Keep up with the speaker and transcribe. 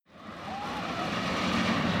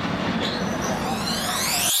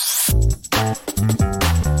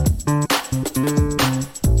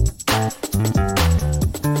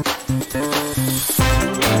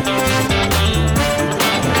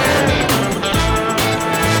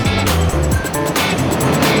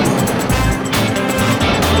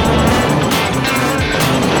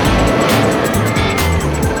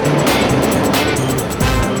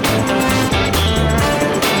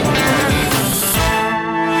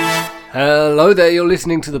Hello there, you're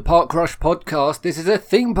listening to the Park Rush podcast. This is a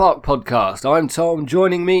theme park podcast. I'm Tom.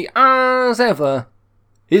 Joining me, as ever,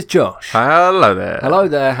 is Josh. Hello there. Hello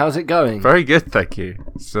there, how's it going? Very good, thank you.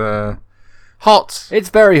 It's hot. It's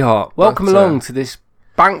very hot. Welcome But, along to this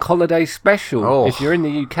bank holiday special. Oh. If you're in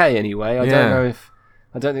the UK anyway, I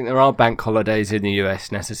don't think there are bank holidays in the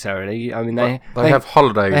US necessarily. I mean, they have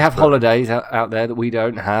holidays. They have holidays out there that we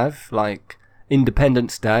don't have, like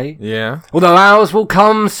Independence Day. Yeah. Although ours will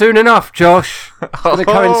come soon enough, Josh. It's going to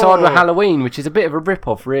coincide with Halloween, which is a bit of a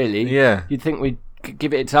rip-off, really. Yeah. You'd think we'd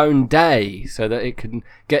give it its own day so that it can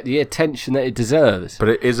get the attention that it deserves. But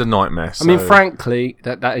it is a nightmare. I mean, frankly,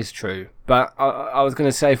 that is true. But I was going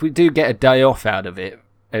to say, if we do get a day off out of it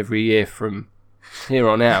every year from here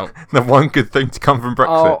on out... the one good thing to come from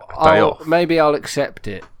Brexit, day off. Maybe I'll accept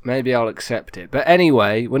it. But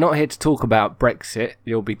anyway, we're not here to talk about Brexit.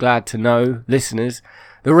 You'll be glad to know, listeners.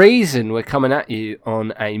 The reason we're coming at you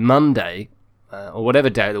on a Monday, or whatever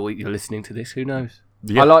day of the week you're listening to this, who knows?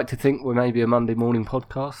 Yeah. I like to think we're maybe a Monday morning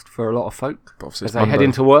podcast for a lot of folk Obviously as it's they head Monday.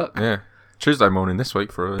 into work. Yeah. Tuesday morning this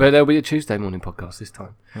week for a... But there'll be a Tuesday morning podcast this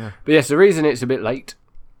time. Yeah. But yes, the reason it's a bit late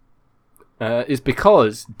is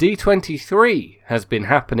because D23 has been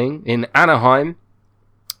happening in Anaheim,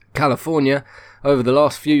 California, over the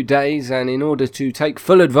last few days, and in order to take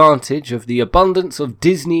full advantage of the abundance of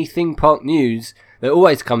Disney theme park news that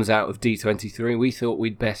always comes out of D23, we thought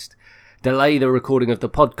we'd best delay the recording of the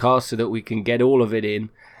podcast so that we can get all of it in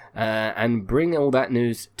and bring all that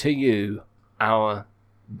news to you, our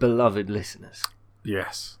beloved listeners.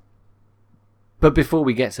 Yes. But before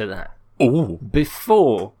we get to that, Ooh.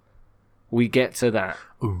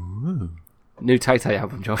 Ooh. new Tay-Tay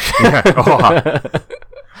album, Josh. Yeah. Oh.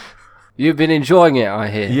 You've been enjoying it, I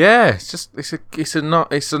hear. Yeah, it's a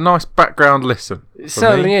nice background listen. It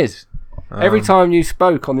certainly is. Um, Every time you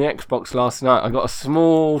spoke on the Xbox last night, I got a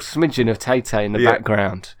small smidgen of Tay-Tay in the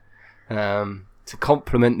background to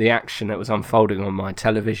complement the action that was unfolding on my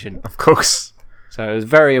television. Of course. So it was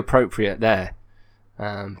very appropriate there.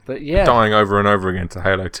 But yeah. Dying over and over again to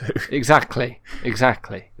Halo 2. Exactly. It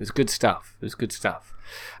was good stuff.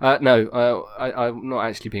 I'm not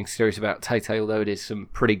actually being serious about Tay-Tay, although it is some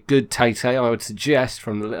pretty good Tay-Tay, I would suggest,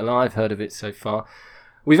 from the little I've heard of it so far.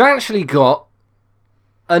 We've actually got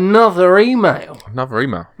another email.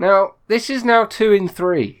 Now, this is now 2 in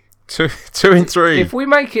 3. 2 in 3. If we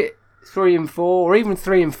make it 3 and 4, or even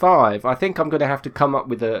 3 and 5, I think I'm going to have to come up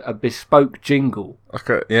with a bespoke jingle.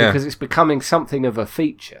 Okay, yeah. Because it's becoming something of a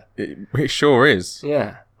feature. It sure is.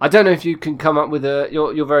 Yeah. I don't know if you can come up with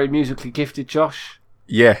you're very musically gifted, Josh.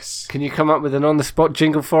 Yes. Can you come up with an on-the-spot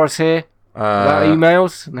jingle for us here? About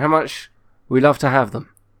emails and how much we love to have them?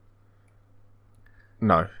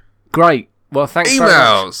 No. Great. Well, thanks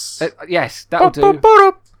Emails. very much. Yes, that'll do.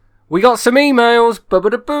 We got some emails.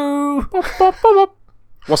 Boo.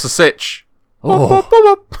 What's the sitch?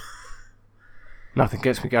 Oh. Nothing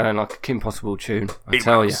gets me going like a Kim Possible tune, I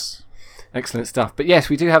tell you. Excellent stuff. But yes,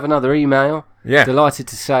 we do have another email. Yeah. Delighted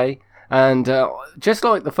to say. And just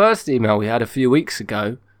like the first email we had a few weeks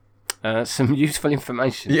ago, some useful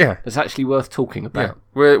information that's actually worth talking about.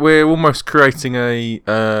 Yeah. We're almost creating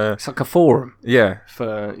It's like a forum. Yeah.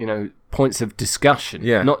 For, points of discussion.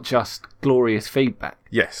 Yeah. Not just glorious feedback.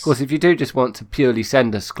 Yes. Of course, if you do just want to purely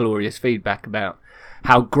send us glorious feedback about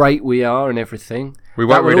how great we are and everything, we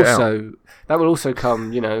won't read it out. That will also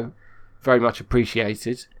come, very much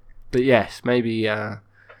appreciated. But yes, maybe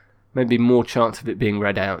more chance of it being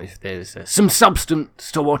read out if there's some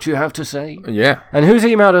substance to what you have to say. Yeah. And who's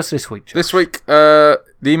emailed us this week, Josh? This week, the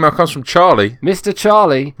email comes from Charlie. Mr.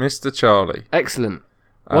 Charlie. Excellent.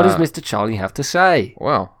 What does Mr. Charlie have to say?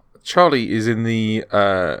 Well, Charlie is in the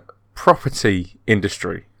property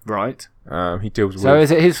industry. Right. He deals with... So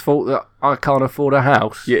is it his fault that I can't afford a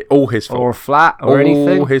house? Yeah, all his fault. Or a flat or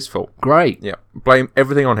anything? All his fault. Great. Yeah. Blame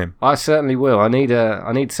everything on him. I certainly will. I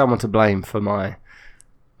need someone to blame for my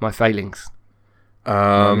failings.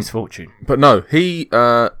 My misfortune. But no, he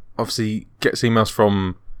obviously gets emails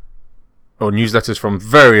from, or newsletters from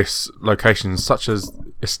various locations, such as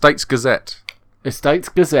Estates Gazette. Estates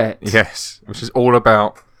Gazette. Yes, which is all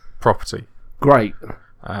about property. Great.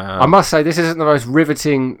 I must say, this isn't the most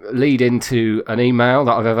riveting lead into an email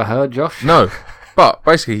that I've ever heard, Josh. No, but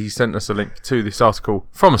basically he sent us a link to this article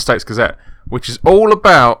from Estates Gazette, which is all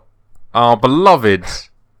about our beloved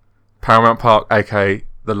Paramount Park, aka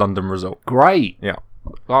the London Resort. Great. Yeah.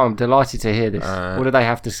 Well, I'm delighted to hear this. What do they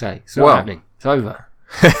have to say? It's not happening. It's over.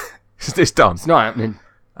 It's done. It's not happening.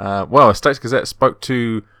 Estates Gazette spoke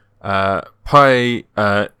to Pai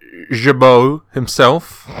Jabot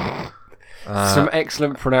himself. Some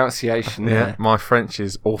excellent pronunciation there. My French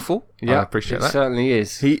is awful. Yeah, I appreciate it that. certainly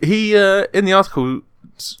is. He in the article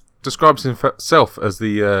describes himself as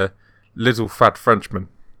the little fat Frenchman.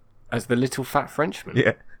 As the little fat Frenchman.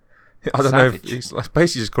 Yeah. I don't know if Savage. he's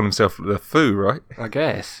basically just calling himself the foo, right? I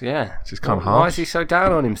guess, yeah. Which is kind of Why harsh. is he so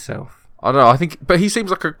down on himself? I don't know. But he seems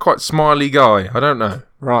like a quite smiley guy. I don't know.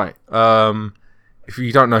 Right. If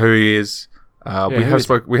you don't know who he is, we have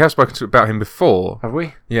spoken about him before. Have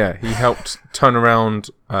we? Yeah, he helped turn around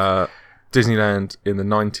Disneyland in the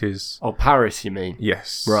 90s. Oh, Paris, you mean?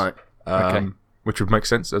 Yes. Right. Okay. Which would make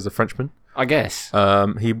sense as a Frenchman. I guess.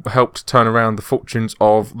 He helped turn around the fortunes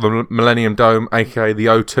of the Millennium Dome, aka the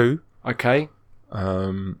O2. Okay.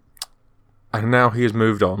 And now he has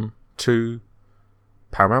moved on to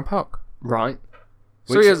Paramount Park. Right.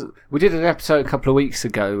 So we did an episode a couple of weeks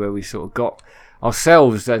ago where we sort of got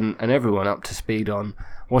ourselves and everyone up to speed on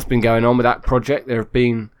what's been going on with that project. There have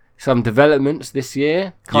been some developments this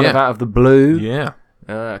year, kind of out of the blue. Yeah.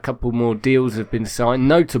 A couple more deals have been signed,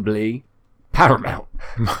 notably Paramount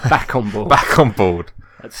back on board. Back on board.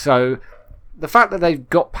 So the fact that they've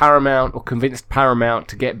got Paramount or convinced Paramount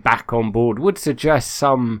to get back on board would suggest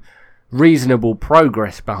some reasonable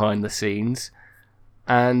progress behind the scenes.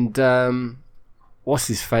 And what's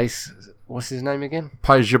his face? What's his name again?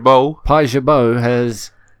 Paisjabot. Paisjabot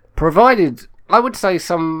has provided, I would say,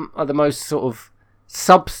 some of the most sort of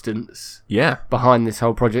substance behind this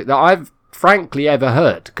whole project that I've frankly ever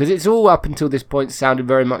heard, because it's all up until this point sounded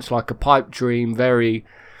very much like a pipe dream, very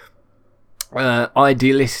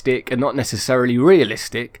idealistic and not necessarily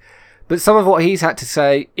realistic. But some of what he's had to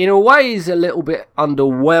say in a way is a little bit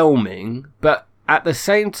underwhelming, but at the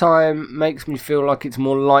same time makes me feel like it's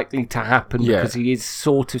more likely to happen because he is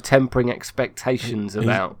sort of tempering expectations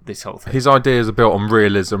about this whole thing. His ideas are built on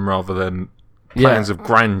realism rather than plans of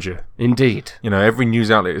grandeur. Indeed. You know, every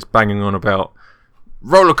news outlet is banging on about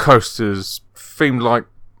roller coasters themed like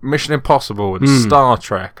Mission Impossible and Star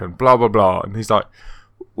Trek and blah blah blah, and he's like,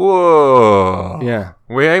 whoa, Yeah.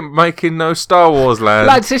 we ain't making no Star Wars land.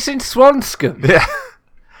 Lads, it's in Swanscombe.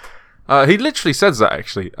 Yeah. He literally says that,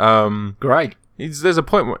 actually. Great. There's a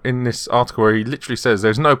point in this article where he literally says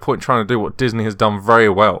there's no point trying to do what Disney has done very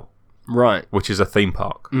well, Right. which is a theme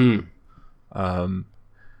park. And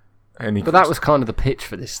But that was kind of the pitch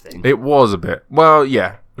for this thing. it was a bit. Well,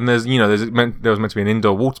 yeah. And there was meant to be an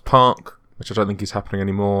indoor water park, which I don't think is happening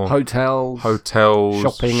anymore. Hotels, Hotels,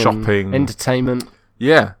 shopping, entertainment.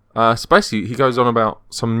 Yeah. So basically, he goes on about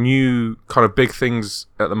some new kind of big things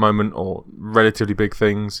at the moment, or relatively big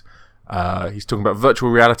things. He's talking about virtual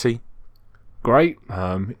reality. Great.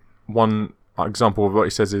 One example of what he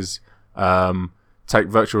says is take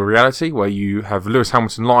virtual reality, where you have Lewis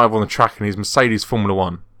Hamilton live on the track in his Mercedes Formula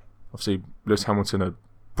One. Obviously, Lewis Hamilton, a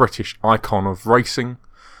British icon of racing.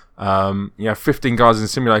 You have 15 guys in the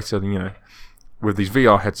simulator, with these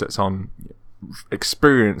VR headsets on,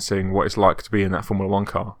 experiencing what it's like to be in that Formula One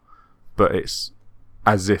car, but it's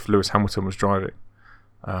as if Lewis Hamilton was driving.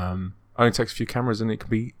 Only takes a few cameras and it can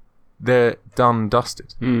be there, done,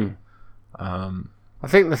 dusted. I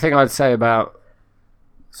think the thing I'd say about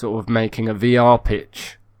sort of making a VR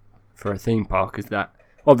pitch for a theme park is that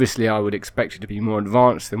obviously I would expect it to be more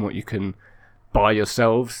advanced than what you can buy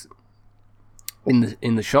yourselves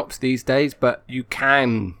in the shops these days, but you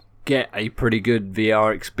can get a pretty good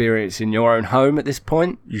VR experience in your own home at this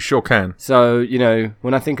point. You sure can. So,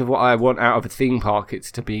 when I think of what I want out of a theme park,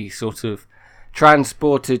 it's to be sort of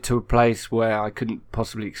transported to a place where I couldn't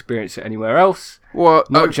possibly experience it anywhere else. Well,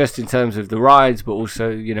 Not just in terms of the rides, but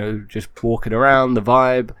also, just walking around, the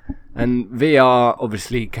vibe. And VR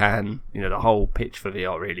obviously can, the whole pitch for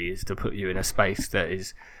VR really is to put you in a space that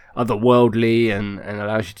is otherworldly and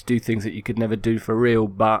allows you to do things that you could never do for real.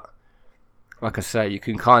 But like I say, you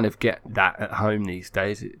can kind of get that at home these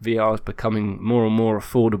days. VR is becoming more and more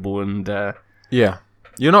affordable and yeah,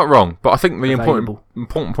 you're not wrong. But I think the available.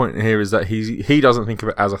 important point here is that he doesn't think of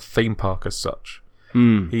it as a theme park as such.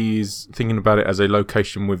 He's thinking about it as a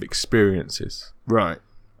location with experiences. Right.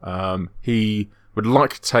 He would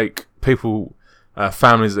like to take people,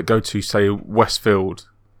 families that go to, say, Westfield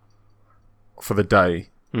for the day,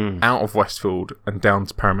 out of Westfield and down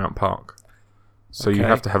to Paramount Park. So you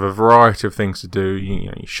have to have a variety of things to do,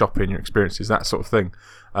 your shopping, your experiences, that sort of thing.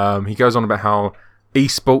 He goes on about how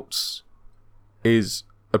esports is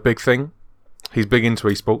a big thing. He's big into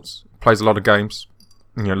esports, plays a lot of games,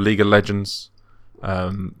 League of Legends,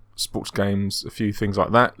 sports games, a few things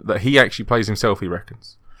like that he actually plays himself, he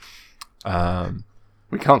reckons.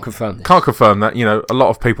 We can't confirm this. Can't confirm that. A lot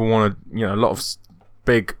of people want to, a lot of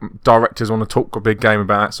big directors want to talk a big game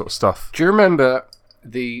about that sort of stuff. Do you remember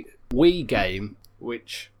the Wii game,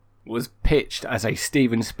 which was pitched as a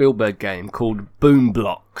Steven Spielberg game called Boom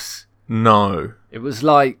Blocks. No. It was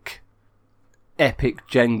like epic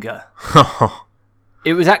Jenga.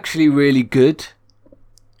 It was actually really good.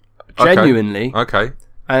 Genuinely. Okay.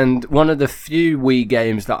 And one of the few Wii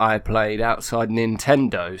games that I played outside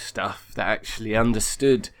Nintendo stuff that actually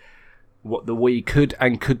understood what the Wii could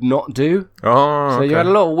and could not do. Oh, So you had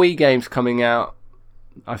a lot of Wii games coming out,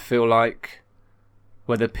 I feel like,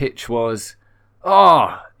 where the pitch was,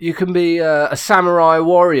 you can be a samurai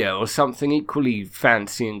warrior or something equally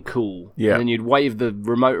fancy and cool. Yeah. And then you'd wave the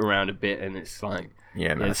remote around a bit and it's like,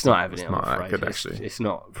 no, it's not having it, I'm not that afraid. good, actually. It's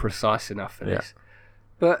not precise enough for this.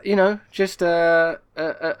 But, just a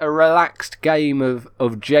relaxed game of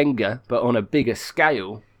Jenga, but on a bigger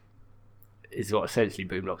scale, is what essentially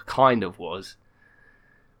Boom Blocks kind of was.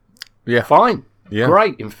 Yeah. Fine. Yeah.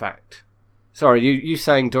 Great, in fact. Sorry, you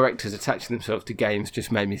saying directors attaching themselves to games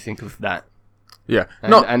just made me think of that. Yeah.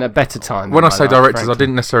 And a better time. When I say directors, frankly. I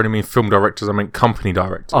didn't necessarily mean film directors. I meant company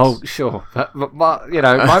directors. Oh, sure. But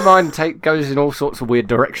my mind goes in all sorts of weird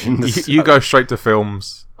directions. You go straight to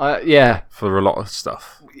films yeah, for a lot of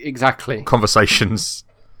stuff. exactly. Conversations.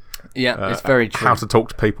 Yeah, it's very true. How to talk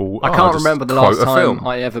to people. I can't just remember the quote last a time film.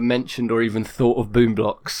 I ever mentioned or even thought of Boom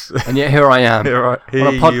Blocks. And yet here I am. Here on a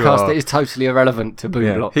you podcast are. that is totally irrelevant to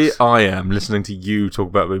Boom Blocks. Here I am listening to you talk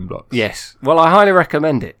about Boom Blocks. Yes. Well, I highly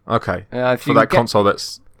recommend it. Okay. If For you that get- console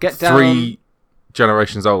that's get down- 3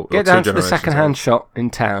 generations old. Get or 2 down to the generations second-hand old. shop in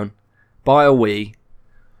town, buy a Wii,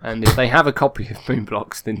 and if they have a copy of Boom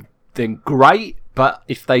Blocks, then great. But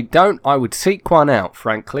if they don't, I would seek one out,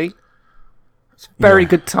 frankly. It's a very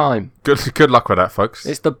good time. Good luck with that, folks.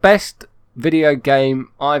 It's the best video game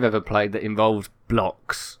I've ever played that involves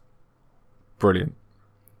blocks. Brilliant.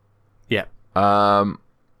 Yeah.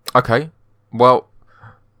 Okay. Well,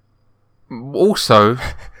 also,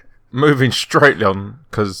 moving straight on,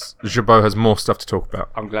 because Jabot has more stuff to talk about.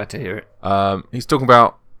 I'm glad to hear it. He's talking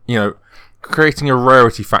about, creating a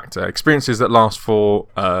rarity factor. Experiences that last for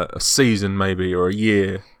a season, maybe, or a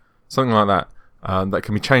year. Something like that. That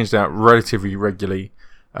can be changed out relatively regularly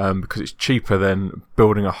because it's cheaper than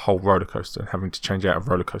building a whole roller coaster and having to change out a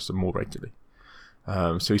roller coaster more regularly.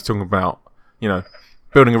 So he's talking about,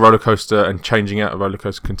 building a roller coaster and changing out a roller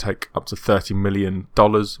coaster can take up to $30 million,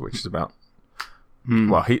 which is about,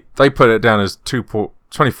 they put it down as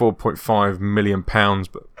 £24.5 million,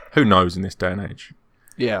 but who knows in this day and age?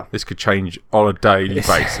 Yeah. This could change on a daily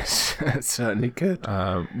basis. It certainly could.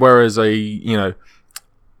 Whereas a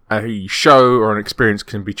show or an experience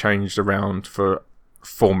can be changed around for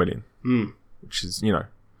 $4 million, which is,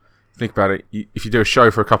 think about it. If you do a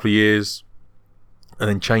show for a couple of years and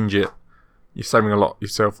then change it, you're saving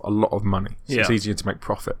yourself a lot of money. So it's easier to make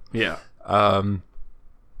profit. Yeah. On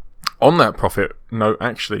that profit note,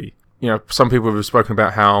 actually, some people have spoken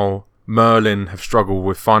about how Merlin have struggled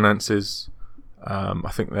with finances.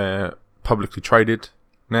 I think they're publicly traded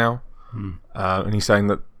now, and he's saying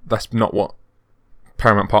that that's not what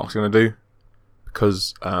Paramount Park's going to do,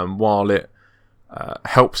 because while it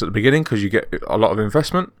helps at the beginning because you get a lot of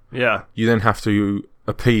investment, you then have to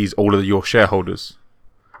appease all of your shareholders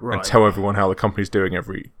and tell everyone how the company's doing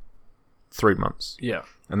every 3 months. Yeah.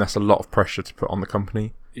 And that's a lot of pressure to put on the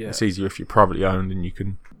company. Yeah. It's easier if you're privately owned and you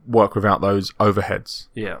can work without those overheads.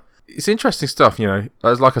 Yeah. It's interesting stuff,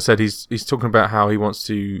 As like I said, he's talking about how he wants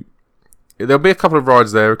to. There'll be a couple of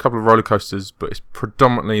rides there, a couple of roller coasters, but it's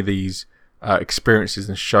predominantly these experiences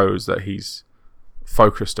and shows that he's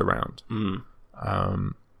focused around. And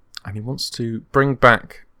he wants to bring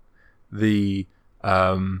back the,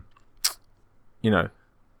 the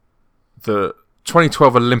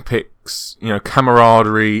 2012 Olympics,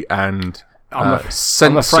 camaraderie and sense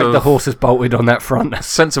I'm afraid of, the horse has bolted on that front.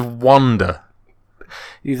 sense of wonder.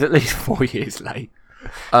 He's at least 4 years late.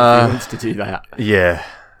 If he wants to do that, Yeah,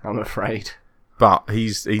 I'm afraid. but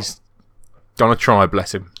he's gonna try.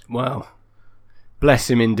 Bless him. Well, bless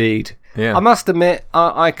him indeed. Yeah, I must admit,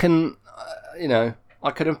 I can,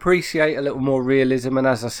 I can appreciate a little more realism, and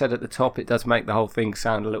as I said at the top, it does make the whole thing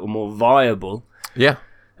sound a little more viable, yeah.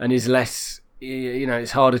 and is less,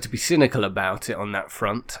 it's harder to be cynical about it on that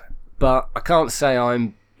front. But I can't say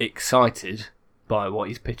I'm excited by what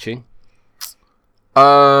he's pitching.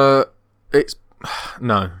 It's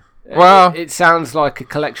no. Well, It sounds like a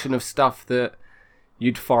collection of stuff that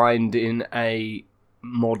you'd find in a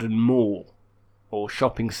modern mall or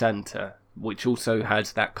shopping centre, which also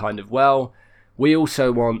has that kind of, we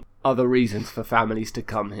also want other reasons for families to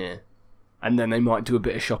come here. And then they might do a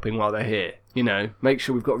bit of shopping while they're here. Make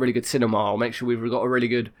sure we've got a really good cinema, or make sure we've got a really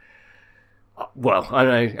good... I don't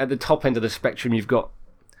know, at the top end of the spectrum, you've got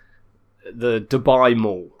the Dubai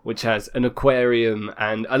Mall, which has an aquarium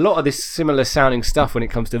and a lot of this similar sounding stuff when it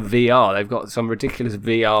comes to VR. They've got some ridiculous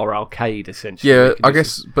VR arcade, essentially. Yeah, I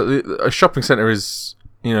guess, but a shopping centre is,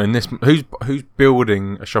 in this... Who's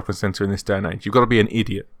building a shopping centre in this day and age? You've got to be an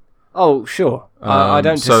idiot. Oh, sure. I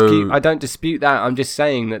don't dispute that. I'm just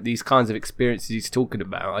saying that these kinds of experiences he's talking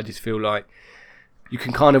about, I just feel like you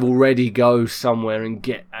can kind of already go somewhere and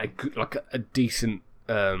get a decent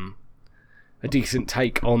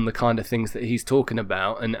take on the kind of things that he's talking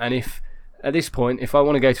about. And if at this point, if I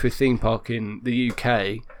want to go to a theme park in the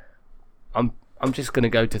UK, I'm just going to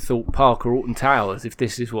go to Thorpe Park or Alton Towers if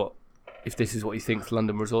this is what he thinks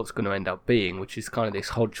London Resort's going to end up being, which is kind of this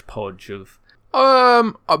hodgepodge of.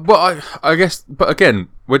 But I guess, but again,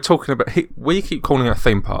 we're talking about we keep calling it a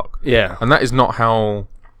theme park, yeah, and that is not how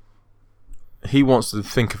he wants to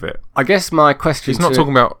think of it. I guess my question. He's not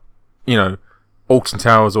talking about, Alton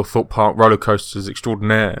Towers or Thorpe Park roller coasters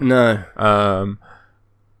extraordinaire. No.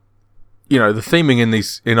 The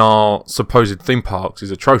theming in our supposed theme parks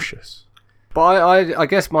is atrocious. But I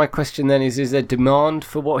guess my question then is there demand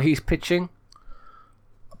for what he's pitching?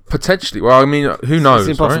 Potentially. Well, I mean, who knows?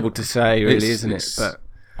 It's impossible right? to say, really, isn't it? But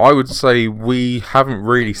I would say we haven't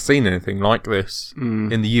really seen anything like this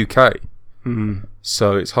in the UK. Mm.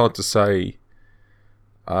 So it's hard to say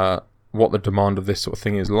what the demand of this sort of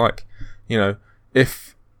thing is like.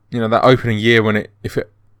 If that opening year when it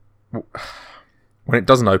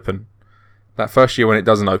doesn't open, that first year when it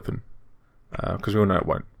doesn't open, because we all know it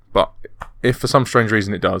won't. But if for some strange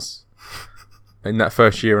reason it does, in that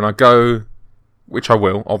first year, and I go, which I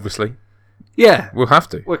will, obviously. Yeah, we'll have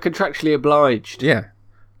to. We're contractually obliged. Yeah.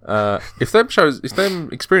 If them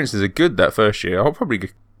experiences are good that first year, I'll probably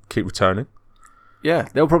keep returning. Yeah,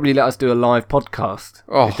 they'll probably let us do a live podcast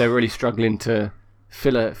if they're really struggling to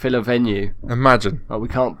fill a venue. Imagine. We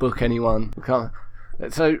can't book anyone. We can't.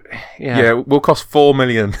 So yeah. Yeah, we'll cost $4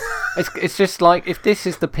 million. It's just like if this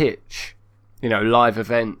is the pitch, live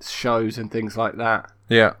events, shows, and things like that.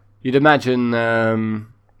 Yeah. You'd imagine.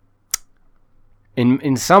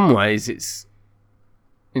 In some ways, it's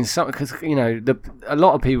because a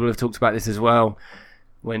lot of people have talked about this as well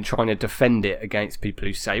when trying to defend it against people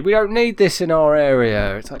who say we don't need this in our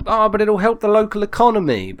area. It's like, but it'll help the local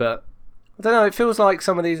economy. But I don't know. It feels like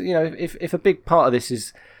some of these, if a big part of this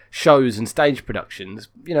is shows and stage productions,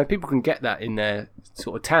 people can get that in their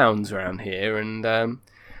sort of towns around here, and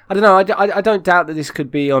I don't know. I don't doubt that this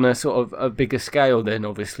could be on a sort of a bigger scale than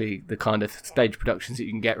obviously the kind of stage productions that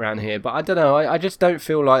you can get around here. But I don't know. I just don't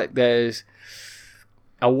feel like there's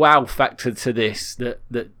a wow factor to this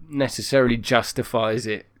that necessarily justifies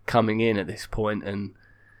it coming in at this point. And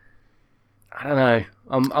I don't know.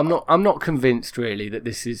 I'm not convinced really that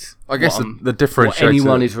this is. I guess the differentiator. What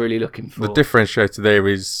anyone is really looking for. The differentiator there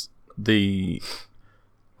is the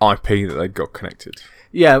IP that they've got connected.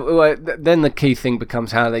 Yeah, well, then the key thing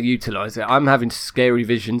becomes how they utilise it. I'm having scary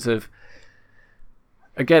visions of...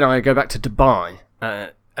 Again, I go back to Dubai,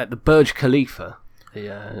 at the Burj Khalifa,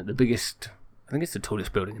 the biggest... I think it's the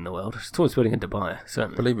tallest building in the world. It's the tallest building in Dubai,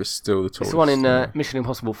 certainly. I believe it's still the tallest. It's the one in Mission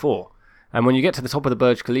Impossible 4. And when you get to the top of the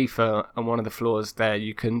Burj Khalifa, on one of the floors there,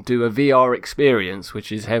 you can do a VR experience,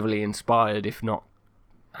 which is heavily inspired, if not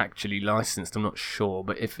actually licensed, I'm not sure,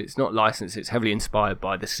 but if it's not licensed, it's heavily inspired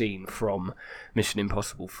by the scene from Mission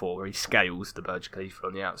Impossible 4 where he scales the Burj Khalifa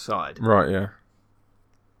on the outside. Right, yeah.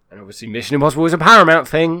 And obviously Mission Impossible is a Paramount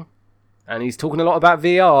thing, and he's talking a lot about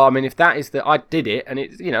VR. I mean, if that is I did it, and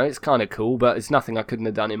it's kind of cool, but it's nothing I couldn't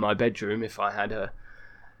have done in my bedroom if I had a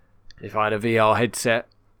VR headset.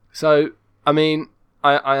 So, I mean,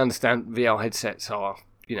 I understand VR headsets are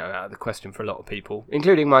out of the question for a lot of people,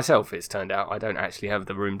 including myself. It's turned out I don't actually have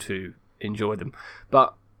the room to enjoy them.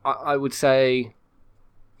 But I would say,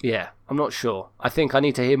 I'm not sure. I think I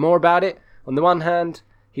need to hear more about it. On the one hand,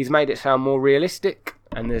 he's made it sound more realistic,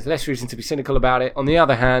 and there's less reason to be cynical about it. On the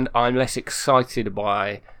other hand, I'm less excited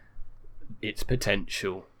by its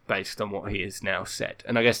potential based on what he has now said.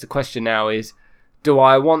 And I guess the question now is, do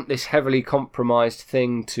I want this heavily compromised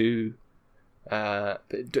thing to...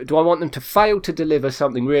 do I want them to fail to deliver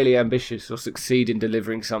something really ambitious or succeed in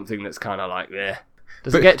delivering something that's kind of like,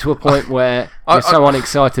 Does it get to a point where you're so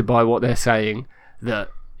unexcited by what they're saying that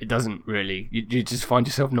it doesn't really... You just find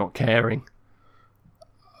yourself not caring?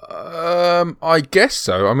 I guess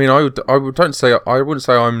so. I mean, I wouldn't say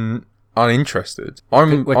I'm uninterested. We're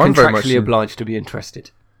I'm contractually very much obliged to be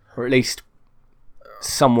interested, or at least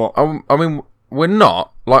somewhat. I mean, we're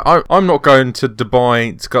not. Like, I'm not going to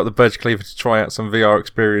Dubai to go up the Burj Khalifa to try out some VR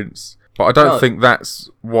experience. But I don't think that's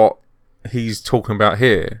what he's talking about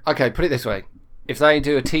here. Okay, put it this way: if they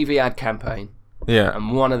do a TV ad campaign Yeah.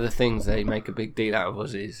 And one of the things they make a big deal out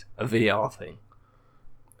of is a VR thing.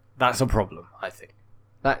 That's a problem, I think.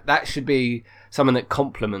 That should be something that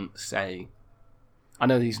complements I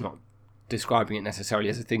know he's not describing it necessarily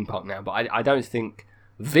as a theme park now, but I don't think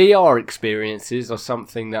VR experiences are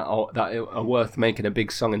something that are worth making a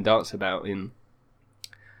big song and dance about in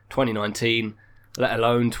 2019, let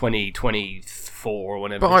alone 2024 or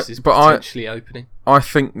whenever this is potentially opening. I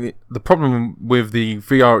think the problem with the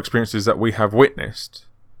VR experiences that we have witnessed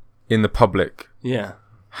in the public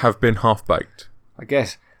have been half-baked. I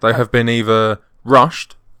guess. They have been either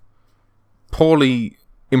rushed, poorly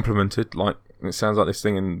implemented, like it sounds like this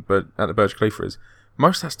thing at the Burj Khalifa is.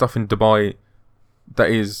 Most of that stuff in Dubai that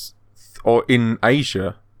is, or in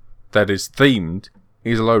Asia, that is themed,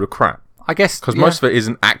 is a load of crap. I guess. Because most of it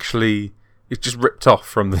isn't actually, it's just ripped off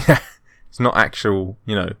from the, it's not actual,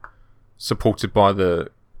 supported by the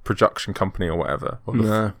production company or whatever, or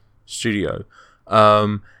the studio.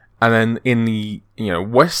 And then in the,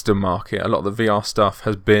 Western market, a lot of the VR stuff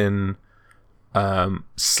has been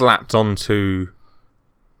slapped onto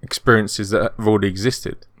experiences that have already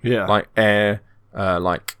existed. Yeah. Like Air,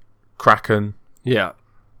 like Kraken. Yeah.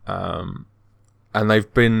 And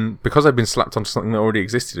they've been slapped onto something that already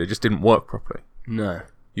existed, it just didn't work properly. No.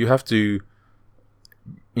 You have to,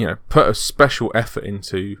 put a special effort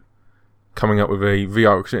into coming up with a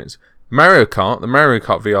VR experience. The Mario Kart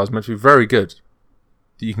VR is meant to be very good.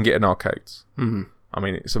 That you can get in arcades. Mm-hmm. I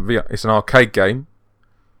mean, it's an arcade game,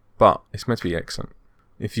 but it's meant to be excellent.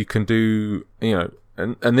 If you can do,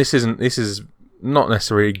 and this is not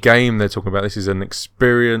necessarily a game they're talking about. This is an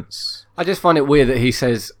experience. I just find it weird that he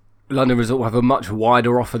says London Resort will have a much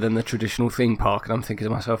wider offer than the traditional theme park, and I'm thinking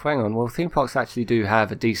to myself, hang on, well, theme parks actually do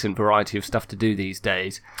have a decent variety of stuff to do these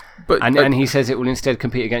days. And he says it will instead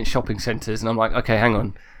compete against shopping centres, and I'm like, okay, hang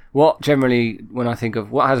on. What generally, when I think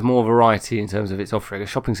of what has more variety in terms of its offering, a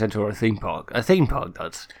shopping centre or a theme park? A theme park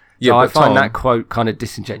does. Yeah, so I find that quote kind of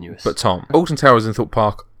disingenuous. But Tom, Alton Towers in Thorpe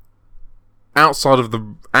Park, outside of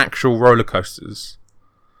the actual roller coasters,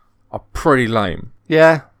 are pretty lame.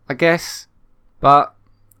 Yeah, I guess. But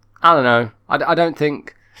I don't know. I don't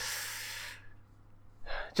think.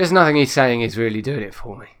 Just nothing he's saying is really doing it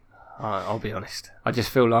for me. I'll be honest. I just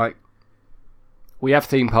feel like we have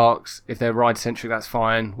theme parks. If they're ride-centric, that's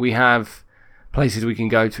fine. We have places we can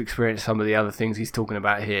go to experience some of the other things he's talking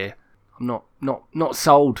about here. I'm not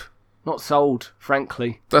sold. Not sold,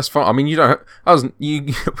 frankly. That's fine. I mean,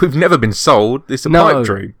 we've never been sold. It's a pipe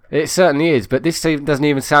dream. It certainly is. But this doesn't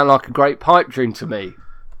even sound like a great pipe dream to me.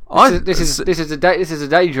 This is a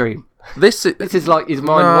daydream. This is like his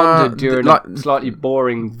mind wandered during a slightly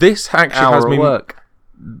boring. This actually hour has me work.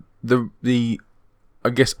 The I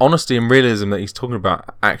guess honesty and realism that he's talking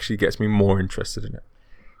about actually gets me more interested in it.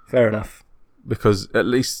 Fair enough. Because at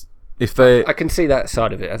least if they, I can see that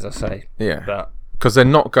side of it, as I say. Yeah. But because they're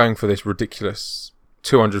not going for this ridiculous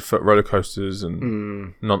 200-foot roller coasters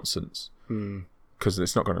and nonsense. Because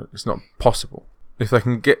it's not possible. If they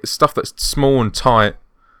can get stuff that's small and tight,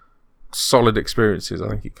 solid experiences, I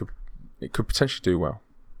think it could potentially do well.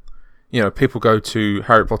 People go to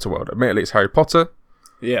Harry Potter World. Admittedly, it's Harry Potter.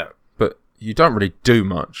 Yeah. But you don't really do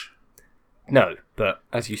much. No, but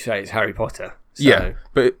as you say, it's Harry Potter. So. Yeah,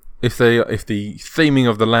 but if the theming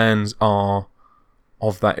of the lands are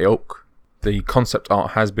of that ilk, the concept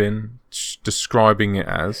art has been describing it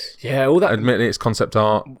as. Yeah, all that. Admittedly, it's concept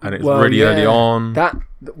art, and it's really early on. That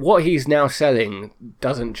what he's now selling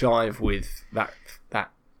doesn't jive with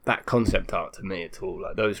that concept art to me at all.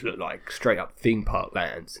 Like those look like straight up theme park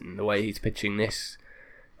lands, and the way he's pitching this,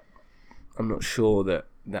 I'm not sure that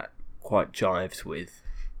quite jives with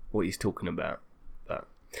what he's talking about. But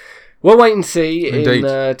we'll wait and see. Indeed.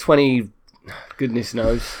 In 20 goodness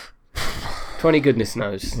knows. 20 goodness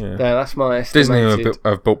knows. Yeah. That's my estimated. Disney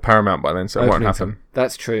have bought Paramount by then, so it won't happen.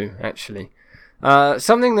 That's true, actually.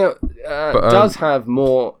 Something that does have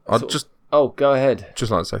more. Go ahead.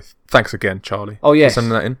 Just like to say thanks again, Charlie. Oh yes, for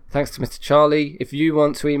sending that in. Thanks to Mr. Charlie. If you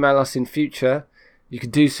want to email us in future, you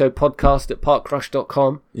can do so.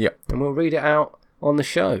 podcast@parkcrush.com. Yep. And we'll read it out on the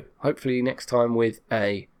show. Hopefully next time with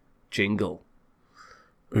a jingle.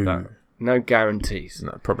 Ooh. No guarantees.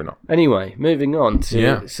 No, probably not. Anyway, moving on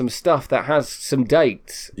to some stuff that has some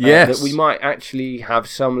dates that we might actually have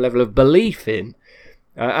some level of belief in.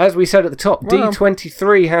 As we said at the top,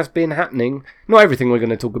 D23 has been happening. Not everything we're going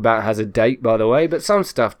to talk about has a date, by the way, but some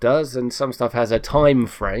stuff does, and some stuff has a time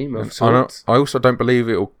frame of sorts. I also don't believe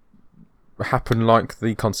it'll happen like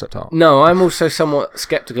the concept art. No, I'm also somewhat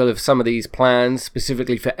sceptical of some of these plans,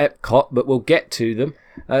 specifically for Epcot, but we'll get to them.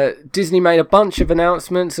 Disney made a bunch of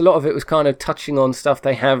announcements. A lot of it was kind of touching on stuff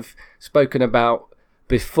they have spoken about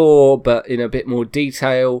before, but in a bit more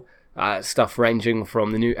detail. Stuff ranging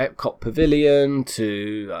from the new Epcot Pavilion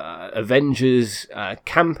to Avengers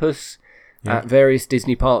Campus at various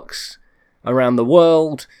Disney parks around the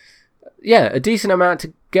world. Yeah, a decent amount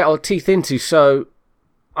to get our teeth into. So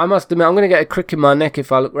I must admit, I'm going to get a crick in my neck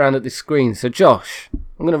if I look around at this screen. So Josh,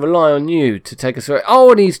 I'm going to rely on you to take us through.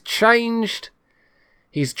 Oh, and he's changed.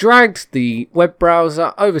 He's dragged the web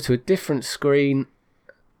browser over to a different screen.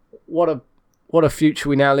 What a future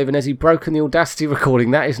we now live in. Has he broken the Audacity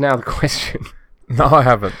recording? That is now the question. No, I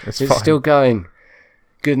haven't. It's fine. Still going.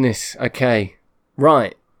 Goodness. Okay.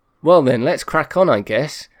 Right. Well then, let's crack on, I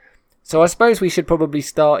guess. So I suppose we should probably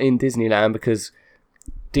start in Disneyland because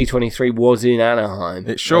D23 was in Anaheim.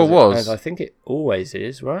 It sure was. As I think it always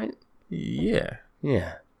is, right? Yeah.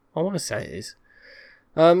 Yeah. I want to say it is.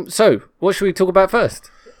 So, what should we talk about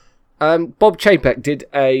first? Bob Chapek did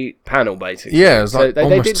a panel, basically. Yeah, it was like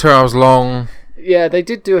almost 2 hours long. Yeah, they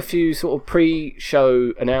did do a few sort of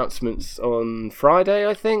pre-show announcements on Friday,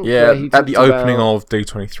 I think. Yeah, at the opening of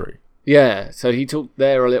D23. Yeah, so he talked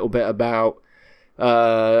there a little bit about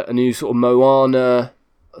a new sort of Moana,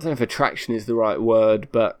 I don't know if attraction is the right word,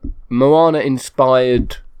 but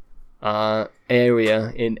Moana-inspired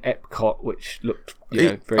area in Epcot, which looked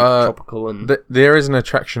very tropical. And there is an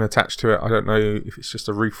attraction attached to it. I don't know if it's just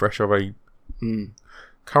a refresh of a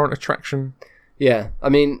current attraction. Yeah, I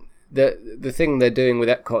mean, the thing they're doing with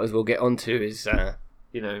Epcot, as we'll get onto, is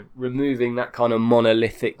removing that kind of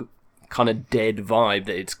monolithic, kind of dead vibe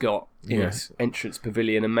that it's got in its entrance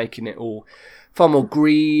pavilion and making it all far more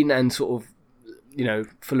green and sort of,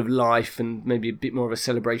 full of life and maybe a bit more of a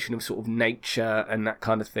celebration of sort of nature and that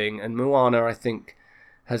kind of thing. And Moana, I think,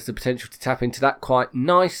 has the potential to tap into that quite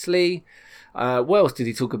nicely. What else did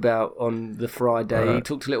he talk about on the Friday? He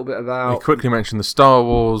talked a little bit about... He quickly mentioned the Star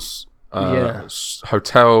Wars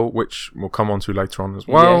hotel, which we'll come on to later on as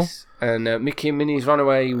well. Yes, and Mickey and Minnie's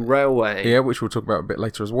Runaway Railway. Yeah, which we'll talk about a bit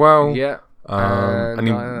later as well. Yeah.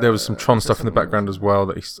 There was some Tron stuff in the background as well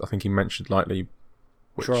that I think he mentioned lightly.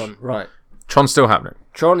 Tron, right. Tron's still happening.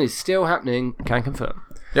 Tron is still happening, can confirm.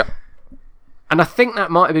 Yep. And I think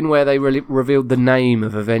that might have been where they revealed the name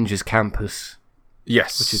of Avengers Campus.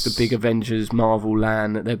 Yes. Which is the big Avengers Marvel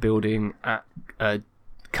land that they're building at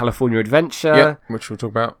California Adventure. Yep, which we'll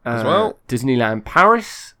talk about as well. Disneyland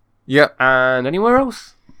Paris. Yep. And anywhere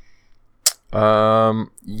else? Yeah,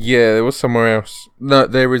 there was somewhere else. No,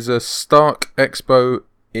 there is a Stark Expo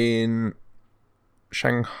in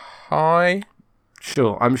Shanghai.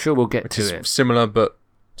 Sure, I'm sure we'll get to it. Similar but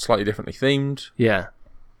slightly differently themed. Yeah.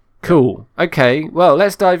 Cool. Okay, well,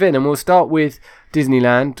 let's dive in and we'll start with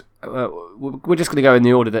Disneyland. We're just going to go in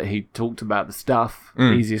the order that he talked about the stuff.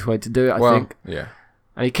 The easiest way to do it, I think. Yeah.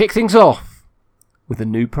 And he kicked things off with a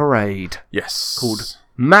new parade. Yes. Called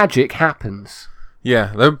Magic Happens.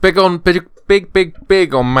 Yeah, they're big on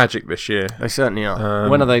magic this year. They certainly are.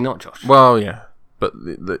 When are they not, Josh? Well, yeah. But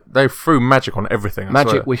they threw magic on everything.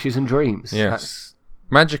 Magic, wishes and dreams. Yes. That's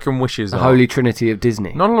magic and wishes the holy trinity of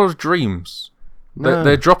Disney. Not a lot of dreams. No.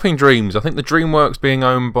 They're dropping dreams. I think the DreamWorks being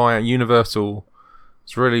owned by Universal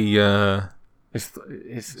is really...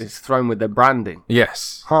 It's thrown with their branding.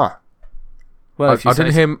 Yes. Huh. Well, I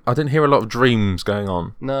didn't hear a lot of dreams going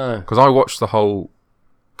on. No. Because I watched the whole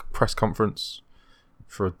press conference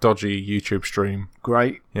for a dodgy YouTube stream.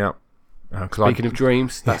 Great. Yeah. Speaking of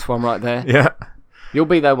dreams, that's one right there. Yeah. You'll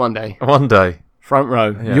be there one day. One day. Front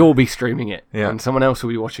row. Yeah. You'll be streaming it. Yeah. And someone else will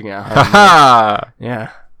be watching it at home. Ha-ha!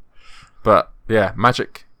 Yeah. But, yeah,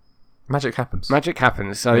 magic happens. Magic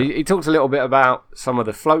happens. So he talked a little bit about some of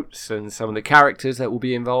the floats and some of the characters that will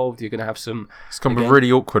be involved. You're going to have some... It's going to be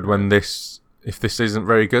really awkward when if this isn't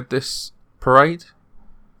very good, this parade,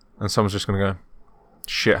 and someone's just going to go,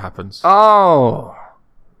 shit happens. Oh!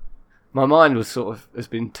 My mind has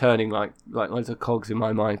been turning like loads of cogs in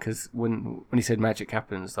my mind, because when he said magic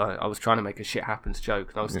happens, I was trying to make a shit happens joke,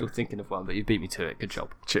 and I was still thinking of one, but you beat me to it. Good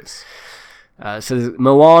job. Cheers. So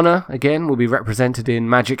Moana, again, will be represented in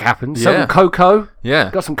Magic Happens. Yeah. Some Coco.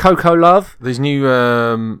 Yeah. Got some Coco love. These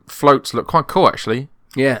new floats look quite cool, actually.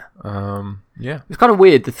 Yeah. Yeah. It's kind of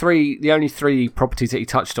weird. The only three properties that he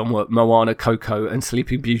touched on were Moana, Coco, and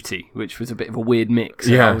Sleeping Beauty, which was a bit of a weird mix.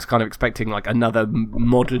 Yeah. I was kind of expecting like another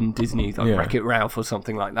modern Disney, like Yeah. Wreck-It Ralph or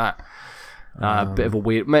something like that. Bit of a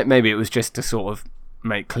weird... Maybe it was just to sort of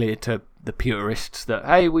make clear to the purists that,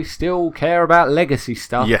 hey, we still care about legacy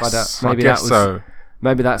stuff. Yes, Maybe I guess so.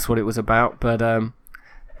 Maybe that's what it was about. But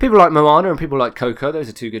people like Moana and people like Coco, those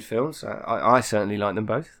are two good films. I certainly like them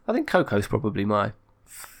both. I think Coco's probably my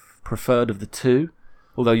preferred of the two,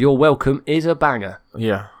 although You're Welcome is a banger.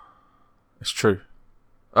 Yeah, it's true.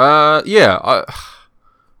 Yeah,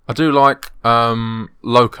 I do like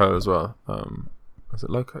Loco as well. Is it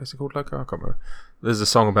Loco? Is it called Loco? I can't remember. There's a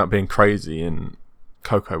song about being crazy in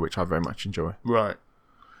Coco, which I very much enjoy. Right.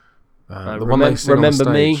 The one they sing Remember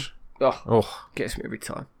on Me? stage. Oh, gets me every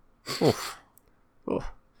time. Oof. Oh.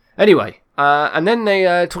 Anyway, and then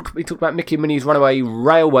we talked about Mickey and Minnie's Runaway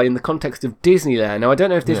Railway in the context of Disneyland. Now, I don't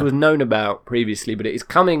know if this was known about previously, but it is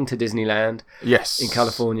coming to Disneyland Yes. in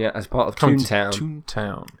California as part of Coming to Toontown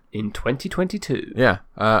Toontown. in 2022. Yeah,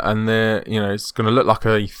 and it's going to look like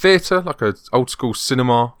a theatre, like an old school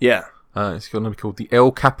cinema. Yeah. It's going to be called the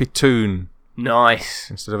El Capitan Nice.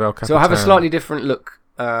 instead of El Capitan. So I have a slightly different look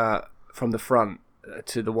from the front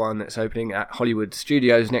to the one that's opening at Hollywood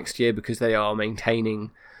Studios next year, because they are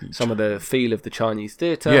maintaining some of the feel of the Chinese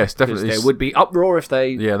theatre. Yes, definitely. There would be uproar if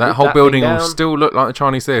they that ripped whole building thing will down. still look like the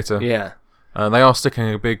Chinese theatre. Yeah, They are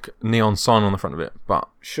sticking a big neon sign on the front of it, but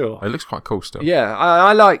sure. it looks quite cool still. Yeah,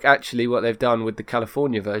 I like actually what they've done with the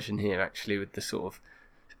California version here, actually, with the sort of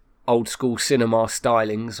old school cinema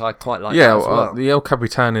stylings. I quite like that as well. The El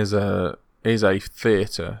Capitan is a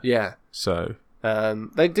theatre. Yeah. So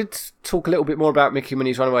they did talk a little bit more about Mickey and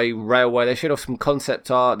Minnie's Runaway Railway. They showed off some concept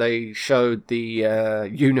art. They showed the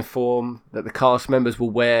uniform that the cast members will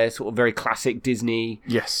wear, sort of very classic Disney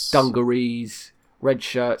yes, dungarees, red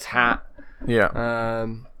shirts, hat. Yeah.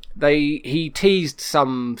 He teased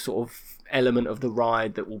some sort of element of the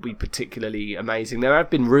ride that will be particularly amazing. There have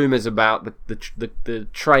been rumours about the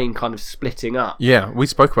train kind of splitting up. Yeah, we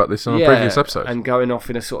spoke about this on a previous episode. And going off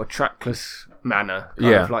in a sort of trackless manner,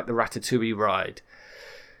 kind of like the Ratatouille ride.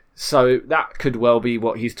 So that could well be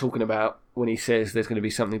what he's talking about when he says there's going to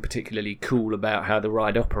be something particularly cool about how the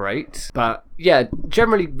ride operates. But yeah,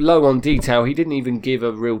 generally low on detail. He didn't even give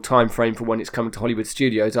a real time frame for when it's coming to Hollywood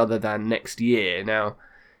Studios other than next year. Now,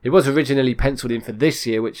 it was originally penciled in for this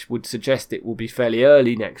year, which would suggest it will be fairly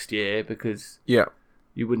early next year, because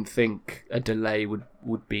you wouldn't think a delay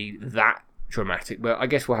would be that dramatic. But I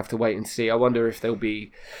guess we'll have to wait and see. I wonder if there'll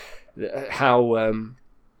be how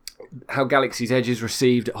Galaxy's Edge is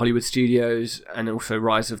received at Hollywood Studios, and also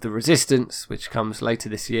Rise of the Resistance, which comes later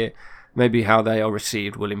this year. Maybe how they are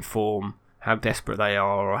received will inform how desperate they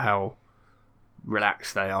are or how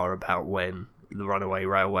relaxed they are about when the Runaway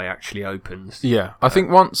Railway actually opens. Yeah, I think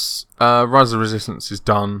once Rise of the Resistance is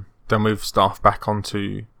done, they'll move staff back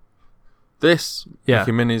onto this,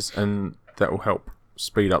 Mickey Minnie's, and that will help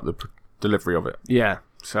speed up the delivery of it. Yeah.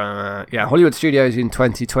 So, Hollywood Studios in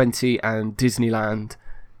 2020 and Disneyland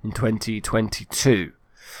in 2022.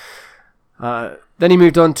 Then he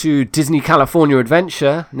moved on to Disney California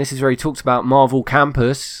Adventure, and this is where he talks about Marvel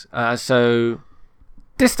Campus. So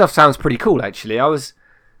this stuff sounds pretty cool, actually. I was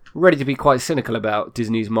ready to be quite cynical about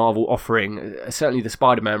Disney's Marvel offering, certainly the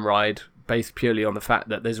Spider-Man ride, based purely on the fact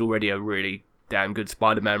that there's already a really damn good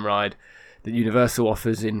Spider-Man ride that Universal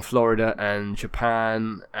offers in Florida and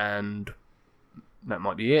Japan, and that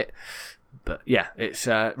might be it. But yeah, it's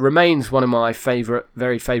remains one of my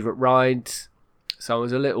very favourite rides. So I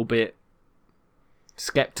was a little bit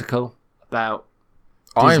sceptical about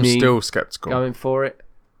Disney I am still sceptical going for it.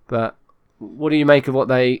 But what do you make of what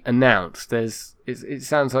they announced? It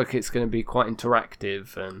sounds like it's going to be quite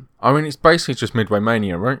interactive, and I mean, it's basically just Midway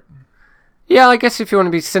Mania, right? yeah, I guess if you want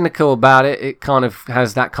to be cynical about it, it kind of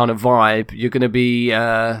has that kind of vibe. You're going to be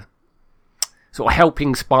sort of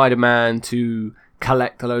helping Spider-Man to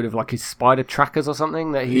collect a load of like his spider trackers or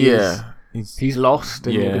something that he's lost,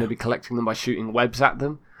 and you're going to be collecting them by shooting webs at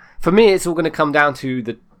them. For me, it's all going to come down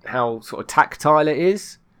to how sort of tactile it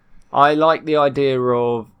is. I like the idea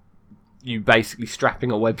of you basically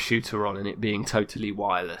strapping a web shooter on and it being totally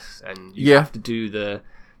wireless, and you have to do the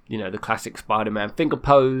classic Spider-Man finger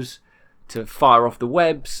pose to fire off the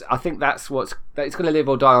webs. I think it's going to live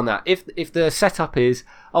or die on that. If the setup is,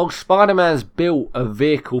 Spider-Man's built a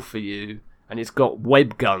vehicle for you and it's got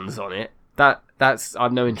web guns on it, that's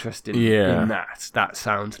I've no interest in that. That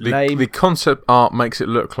sounds lame. The concept art makes it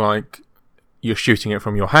look like you're shooting it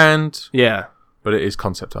from your hand. Yeah. But it is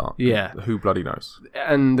concept art. Yeah. Who bloody knows?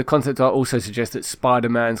 And the concept art also suggests that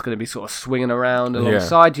Spider-Man's going to be sort of swinging around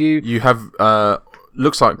alongside you. You have,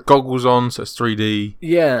 looks like goggles on, so it's 3D.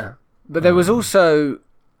 Yeah. But there was also,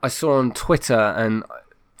 I saw on Twitter, and I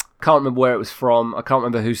can't remember where it was from. I can't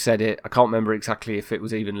remember who said it. I can't remember exactly if it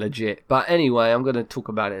was even legit. But anyway, I'm going to talk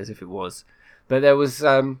about it as if it was. But there was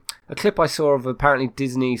a clip I saw of apparently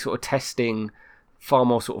Disney sort of testing far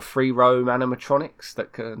more sort of free roam animatronics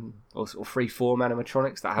or sort of free form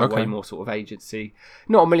animatronics that have way more sort of agency.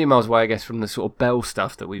 Not a million miles away, I guess, from the sort of Bell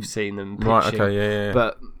stuff that we've seen them pitching. Right, okay, yeah.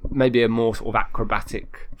 But maybe a more sort of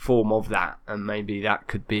acrobatic form of that, and maybe that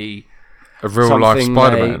could be A real life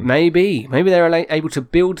Spider-Man. Maybe they're able to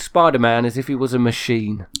build Spider-Man as if he was a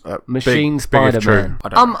machine. Machine big Spider-Man.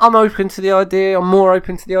 if true. I'm open to the idea. I'm more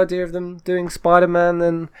open to the idea of them doing Spider-Man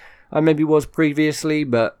than I maybe was previously.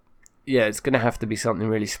 But yeah, it's going to have to be something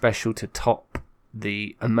really special to top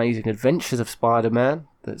the Amazing Adventures of Spider-Man.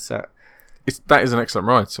 That is an excellent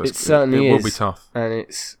ride. So it certainly will be tough, and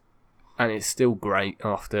it's still great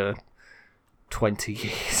after 20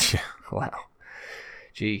 years. Yeah. Wow.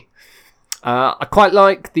 Gee. I quite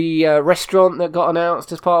like the restaurant that got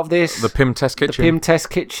announced as part of this. The Pym Test Kitchen. The Pym Test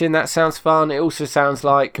Kitchen, that sounds fun. It also sounds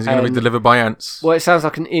like... Is it going to be delivered by ants? Well, it sounds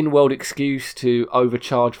like an in-world excuse to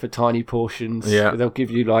overcharge for tiny portions. Yeah. They'll give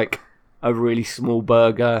you, like, a really small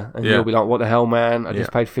burger, and you'll be like, what the hell, man? I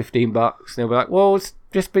just paid $15. And they'll be like, well, it's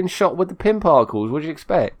just been shot with the Pym particles. What do you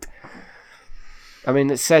expect? I mean,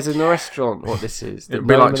 it says in the restaurant what this is. It'd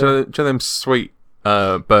be like, do you know them sweet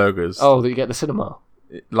burgers? Oh, that you get at the cinema?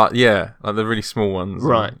 Like the really small ones,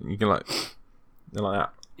 right? You can they're like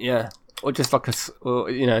that, yeah, or just like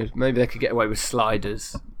maybe they could get away with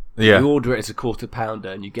sliders. Yeah, you order it as a quarter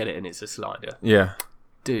pounder and you get it and it's a slider. Yeah,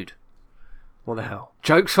 dude, what the hell?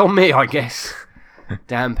 Joke's on me, I guess.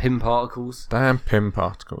 Damn Pym particles. Damn Pym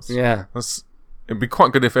particles. Yeah, it'd be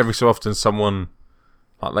quite good if every so often someone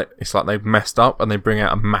it's like they've messed up and they bring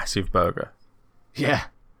out a massive burger. Yeah.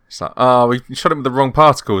 It's like, we shot him with the wrong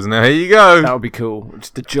particles, and now here you go. That would be cool.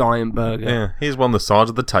 Just a giant burger. Yeah, here's one the size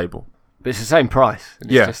of the table. But it's the same price.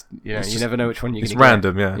 It's just, you never know which one you're going to get.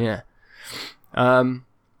 It's random, yeah. Yeah.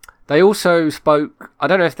 They also spoke... I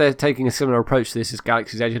don't know if they're taking a similar approach to this as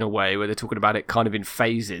Galaxy's Edge in a way, where they're talking about it kind of in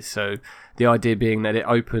phases. So the idea being that it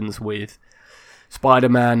opens with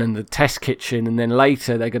Spider-Man and the test kitchen, and then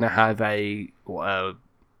later they're going to have a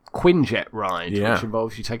Quinjet ride, which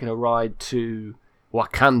involves you taking a ride to...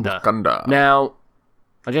 Wakanda. Now,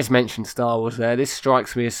 I just mentioned Star Wars there. This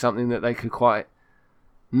strikes me as something that they could quite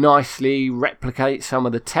nicely replicate some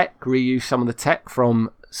of the tech, reuse some of the tech from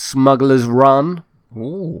Smuggler's Run.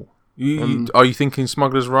 Ooh. Are you thinking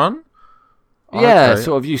Smuggler's Run? Yeah,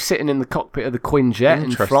 sort of you sitting in the cockpit of the Quinjet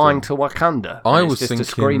and flying to Wakanda. I was thinking... It's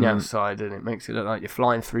just a screen outside and it makes it look like you're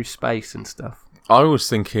flying through space and stuff. I was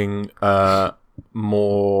thinking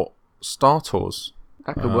more Star Tours.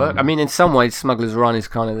 That could work. I mean, in some ways, Smuggler's Run is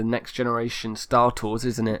kind of the next generation Star Tours,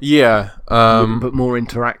 isn't it? Yeah. But more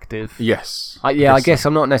interactive. Yes. I guess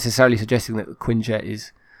I'm not necessarily suggesting that the Quinjet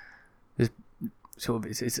is sort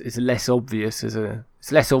of it's less obvious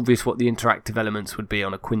it's less obvious what the interactive elements would be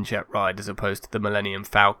on a Quinjet ride as opposed to the Millennium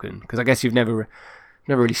Falcon, because I guess you've never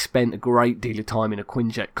really spent a great deal of time in a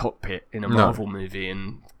Quinjet cockpit in a Marvel movie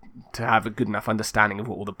and to have a good enough understanding of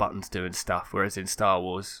what all the buttons do and stuff, whereas in Star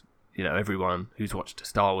Wars, everyone who's watched a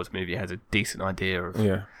Star Wars movie has a decent idea of...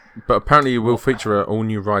 Yeah. But apparently it will feature an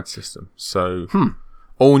all-new ride system. So,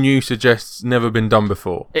 all new suggests never been done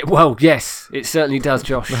before. Yes, it certainly does,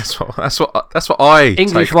 Josh. That's what I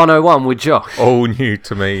English take 101 with Josh. All new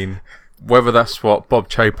to mean. Whether that's what Bob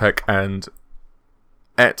Chapek and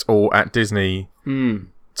et al. At Disney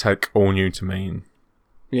take all new to mean.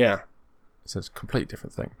 Yeah. So it's a completely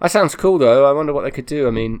different thing. That sounds cool, though. I wonder what they could do. I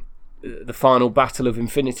mean... The final battle of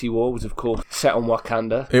Infinity War was, of course, set on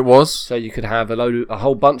Wakanda. It was. So you could have a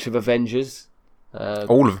whole bunch of Avengers.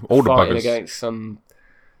 All the buggers. Fighting against some,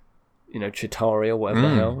 Chitauri or whatever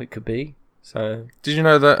the hell it could be. So. Did you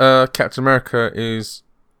know that Captain America is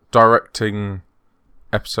directing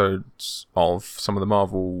episodes of some of the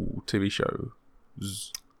Marvel TV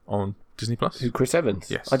shows on Disney Plus? Who, Chris Evans?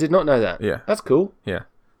 Yes. I did not know that. Yeah. That's cool. Yeah.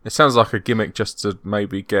 It sounds like a gimmick just to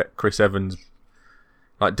maybe get Chris Evans...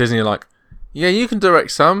 Like Disney are like, yeah, you can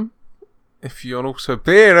direct some if you'll also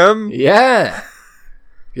be in them. Yeah.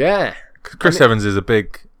 Yeah. Chris Evans is a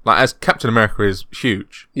big... as Captain America is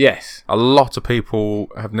huge. Yes. A lot of people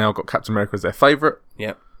have now got Captain America as their favourite.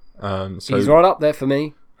 Yep. So he's right up there for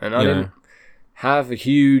me. And I didn't have a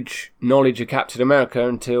huge knowledge of Captain America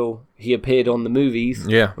until he appeared on the movies.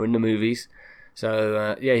 Yeah. Or in the movies.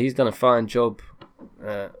 So, he's done a fine job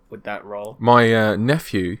with that role. My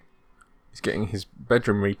nephew... He's getting his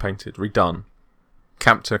bedroom redone.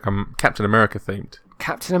 Captain America themed.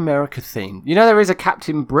 Captain America themed. There is a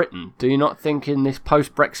Captain Britain. Do you not think in this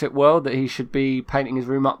post-Brexit world that he should be painting his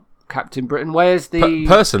room up Captain Britain? Where's the...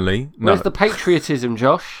 Personally, no. Where's the patriotism,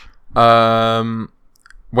 Josh? When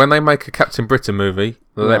they make a Captain Britain movie,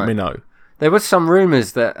 let me know. There was some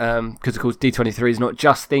rumours that, because of course D23 is not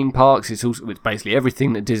just theme parks, it's basically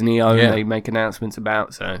everything that Disney own, they make announcements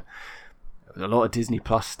about, so... There's a lot of Disney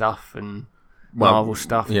Plus stuff and Marvel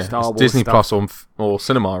stuff, and Star Wars Disney stuff. Plus or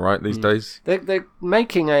cinema, right, these days? They're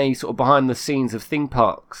making a sort of behind the scenes of theme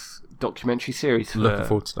parks documentary series for Looking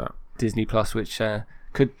forward to that. Disney Plus, which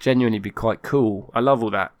could genuinely be quite cool. I love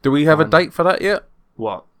all that. Do we have a date for that yet?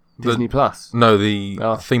 What? Disney Plus? No, the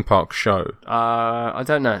theme park show. I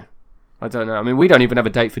don't know. I mean, we don't even have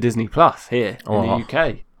a date for Disney Plus here in the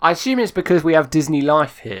UK. I assume it's because we have Disney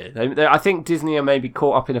Life here. I think Disney are maybe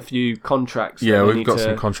caught up in a few contracts. Yeah, we've got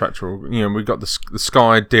some contractual. We've got the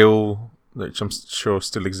Sky deal, which I'm sure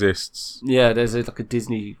still exists. Yeah, there's a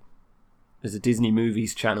Disney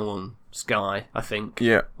movies channel on Sky, I think.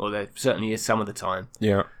 Yeah. Or there certainly is some of the time.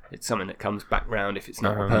 Yeah. It's something that comes back round if it's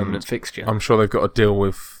not a permanent fixture. I'm sure they've got a deal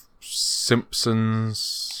with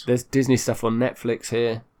Simpsons. There's Disney stuff on Netflix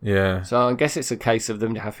here. Yeah. So I guess it's a case of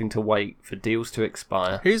them having to wait for deals to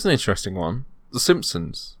expire. Here's an interesting one. The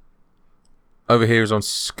Simpsons. Over here is on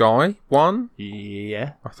Sky One.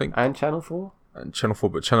 Yeah. I think. And Channel 4? And Channel 4,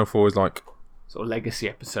 but Channel 4 is like... sort of legacy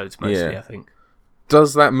episodes mostly, I think.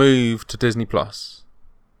 Does that move to Disney Plus?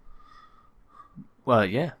 Well,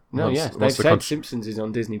 yeah. No, They've said Simpsons is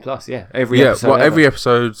on Disney Plus, yeah. Every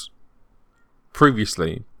episode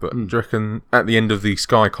previously, but do you reckon at the end of the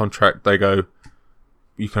Sky contract they go,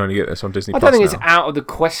 you can only get this on Disney Plus? I don't think it's out of the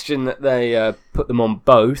question that they put them on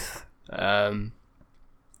both.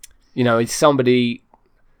 Is somebody...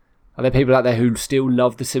 Are there people out there who still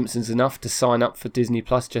love The Simpsons enough to sign up for Disney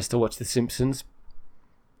Plus just to watch The Simpsons?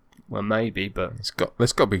 Well, maybe, but... There's got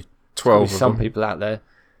to be 12 of them. Some people out there.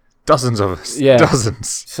 Dozens of us. Yeah. Dozens.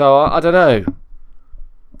 So, I don't know.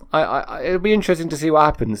 It'll be interesting to see what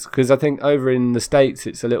happens, because I think over in the States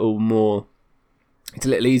it's a little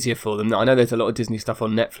easier for them. I know there's a lot of Disney stuff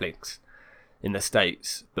on Netflix in the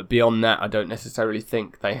States, but beyond that I don't necessarily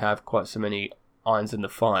think they have quite so many irons in the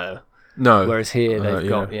fire. No. Whereas here they've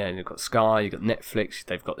got Sky, you've got Netflix,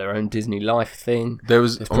 they've got their own Disney Life thing.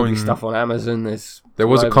 There's probably stuff on Amazon. There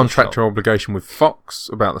was a contractual obligation with Fox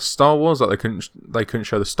about the Star Wars, like they couldn't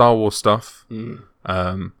show the Star Wars stuff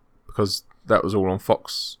because that was all on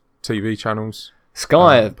Fox TV channels.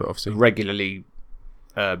 Sky but obviously regularly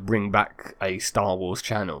bring back a Star Wars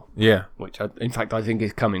channel. Yeah. Which in fact I think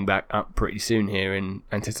is coming back up pretty soon here in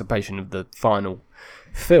anticipation of the final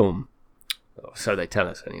film. So they tell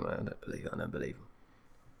us anyway. I don't believe them.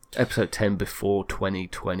 Episode 10 before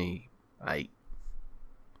 2028.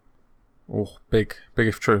 Oh, big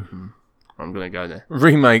if true. I'm going to go there.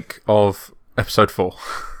 Remake of episode 4.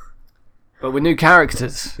 But with new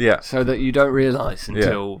characters. Yeah. So that you don't realise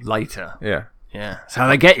until later. Yeah. Yeah. That's how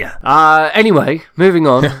they get you. Anyway, moving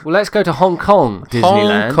on. Well, let's go to Hong Kong,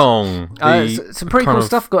 Disneyland. Hong Kong. Some pretty cool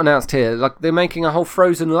stuff got announced here. Like they're making a whole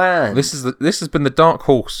Frozen land. This has been the dark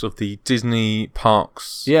horse of the Disney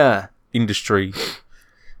parks industry,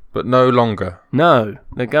 but no longer. No,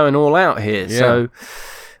 they're going all out here. Yeah.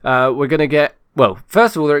 So we're going to get... Well,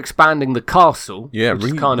 first of all, they're expanding the castle. Yeah,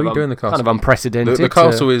 redoing the castle. Kind of unprecedented. The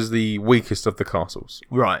castle is the weakest of the castles.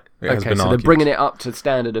 Right. Okay, so they're bringing it up to the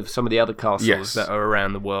standard of some of the other castles that are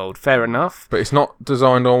around the world. Fair enough. But it's not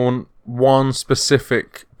designed on one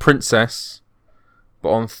specific princess,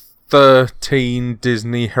 but on 13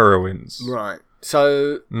 Disney heroines. Right.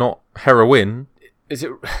 So... Not heroine. Is it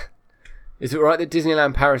right that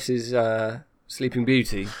Disneyland Paris is Sleeping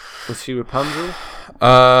Beauty? Was she Rapunzel?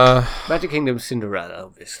 Magic Kingdom's Cinderella,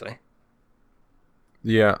 obviously.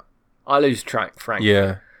 Yeah. I lose track, frankly.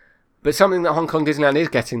 Yeah. But something that Hong Kong Disneyland is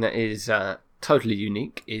getting that is totally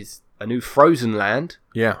unique is a new Frozen land.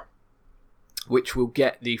 Yeah. Which will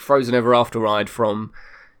get the Frozen Ever After ride from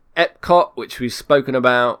Epcot, which we've spoken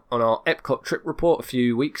about on our Epcot trip report a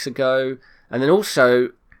few weeks ago. And then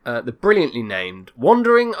also the brilliantly named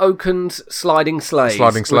Wandering Oaken's Sliding Sleighs.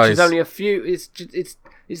 Sliding Sleighs. Which is only a few...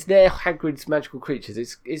 It's their Hagrid's Magical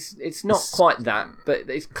Creatures. It's not quite that, but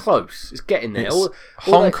it's close. It's getting there.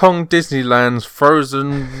 Hong Kong Disneyland's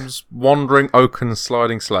Frozen's Wandering Oaken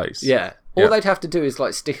Sliding Sleighs. Yeah. All they'd have to do is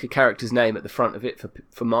like stick a character's name at the front of it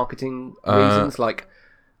for marketing reasons, like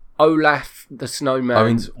Olaf the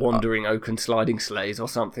Snowman's Wandering Oaken Sliding Sleighs or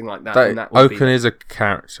something like that. Oaken is a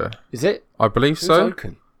character. Is it? I believe Who's so.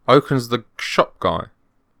 Oaken? Oaken's the shop guy.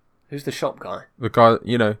 Who's the shop guy? The guy,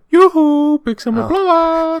 yoo-hoo, big summer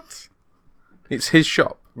blowout. It's his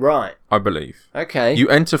shop. Right. I believe. Okay. You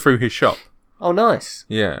enter through his shop. Oh, nice.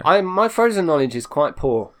 Yeah. My Frozen knowledge is quite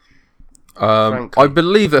poor. I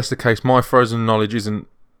believe that's the case. My Frozen knowledge isn't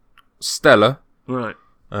stellar. Right.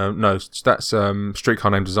 No, that's Streetcar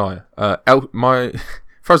Named Desire. My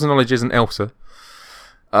Frozen knowledge isn't Elsa.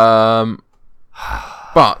 But,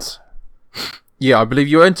 yeah, I believe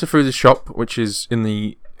you enter through the shop, which is in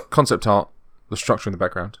the concept art, the structure in the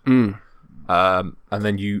background. And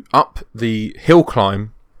then you up the hill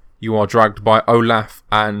climb, you are dragged by Olaf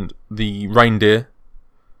and the reindeer,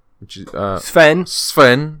 which is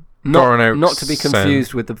Sven, Not to be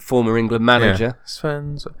confused with the former England manager. Yeah,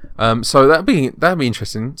 Sven's. So that'd be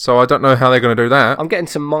interesting. So I don't know how they're going to do that. I'm getting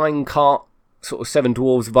some minecart sort of Seven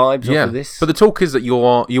Dwarves vibes off of this. But the talk is that you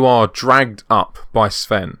are dragged up by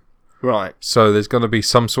Sven. Right. So there's going to be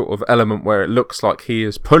some sort of element where it looks like he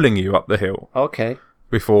is pulling you up the hill. Okay.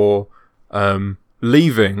 Before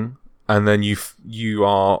leaving, and then you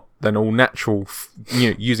are then all natural,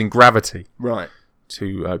 using gravity. Right.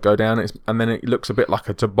 To go down, and then it looks a bit like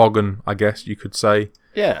a toboggan, I guess you could say.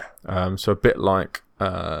 Yeah. So a bit like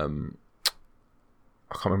I can't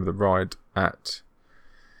remember the ride at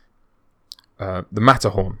the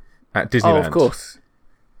Matterhorn at Disneyland. Oh, of course.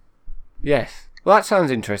 Yes. Well, that sounds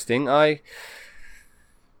interesting. I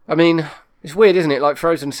mean, it's weird, isn't it? Like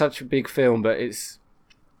Frozen's such a big film, but it's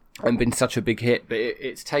and been such a big hit, but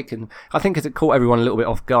it's taken. I think it caught everyone a little bit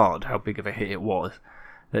off guard how big of a hit it was.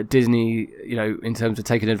 That Disney, in terms of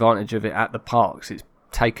taking advantage of it at the parks, it's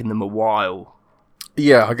taken them a while.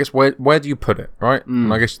 Yeah, I guess where do you put it, right?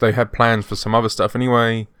 And I guess they had plans for some other stuff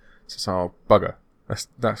anyway. So bugger.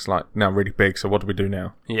 That's like now really big. So what do we do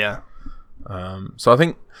now? Yeah. So I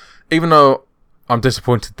think even though I'm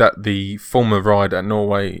disappointed that the former ride at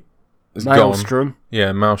Norway is Maelstrom. gone.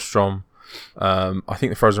 Yeah, Maelstrom. I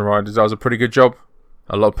think the Frozen ride does a pretty good job.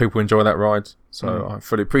 A lot of people enjoy that ride, so I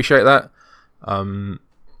fully appreciate that. And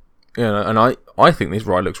I think this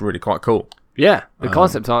ride looks really quite cool. Yeah, the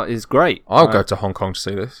concept art is great. I'll go to Hong Kong to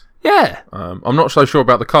see this. Yeah. I'm not so sure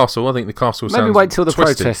about the castle. I think the castle sounds Maybe wait till the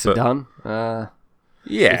twisted, protests are done.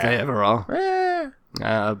 If they ever are.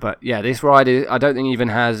 But yeah, this ride I don't think even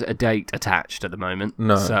has a date attached at the moment.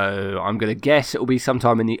 No. So I'm going to guess it will be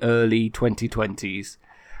sometime in the early 2020s.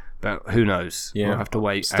 But who knows? Yeah. We'll have to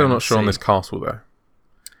wait. Still not sure see. on this castle though.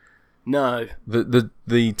 No.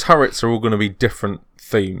 The turrets are all going to be different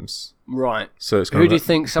themes. Right. So it's going Who do you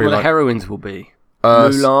think some of the heroines will be?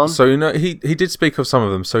 Mulan? So he did speak of some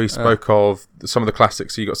of them. So he spoke of some of the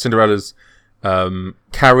classics. So you got Cinderella's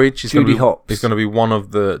carriage. Judy Hopps. Is going to be one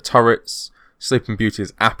of the turrets. Sleeping Beauty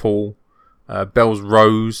is Apple. Belle's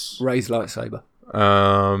Rose. Ray's lightsaber.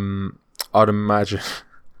 I'd imagine.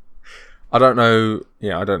 I don't know.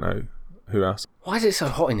 Yeah, I don't know who else. Why is it so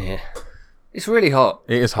hot in here? It's really hot.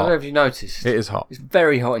 It is hot. I don't know if you noticed. It is hot. It's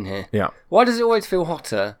very hot in here. Yeah. Why does it always feel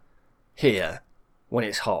hotter here when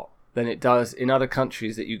it's hot than it does in other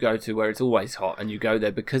countries that you go to where it's always hot and you go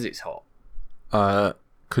there because it's hot? Do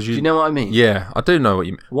you know what I mean? Yeah, I do know what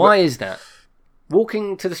you mean. Why is that?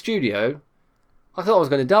 Walking to the studio, I thought I was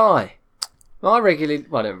going to die. Well, not regularly,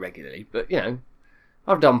 but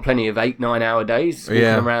I've done plenty of 8-9 hour days walking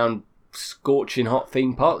around scorching hot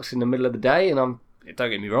theme parks in the middle of the day, and don't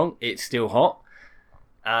get me wrong, it's still hot,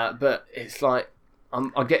 but it's like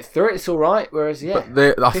I get through it. It's all right. Whereas,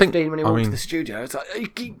 I think when you walk to the studio, it's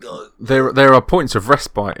like there are points of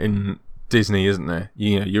respite in Disney, isn't there?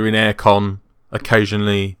 You're in aircon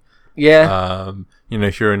occasionally. Yeah.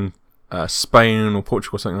 If you're in Spain or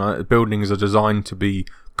Portugal or something like that, the buildings are designed to be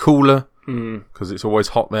cooler because it's always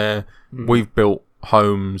hot there. We've built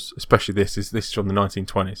homes, especially this is from the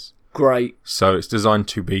 1920s. Great. So it's designed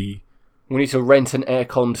to be. We need to rent an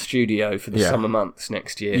air-conned studio for the summer months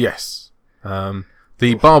next year. Yes.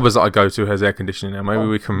 The barbers that I go to has air conditioning now. Maybe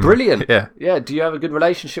we can. Brilliant. Yeah. Yeah. Do you have a good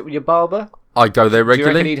relationship with your barber? I go there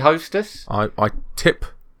regularly. Do you reckon he'd host us? I tip.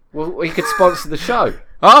 Well, he could sponsor the show.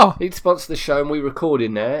 Oh. He'd sponsor the show and we record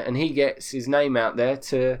in there and he gets his name out there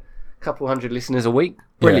to a couple hundred listeners a week.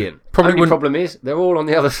 Brilliant. Yeah. Only problem is they're all on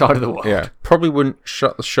the other side of the world. Yeah. Probably wouldn't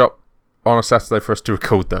shut the shop on a Saturday for us to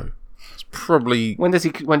record though. It's probably. When does he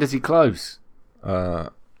close? Of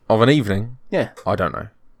an evening? Yeah. I don't know.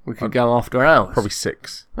 We could go after hours. Probably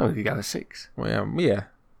 6. Oh, we could go at 6. Well, yeah.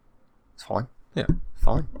 It's fine. Yeah.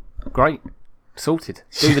 Fine. Great. Sorted.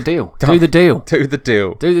 Do the deal. Do the deal. Do the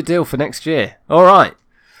deal. Do the deal for next year. All right.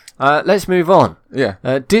 Let's move on.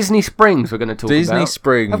 Yeah. Disney Springs we're going to talk about. Disney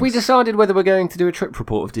Springs. Have we decided whether we're going to do a trip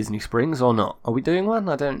report of Disney Springs or not? Are we doing one?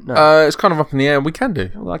 I don't know. It's kind of up in the air. We can do.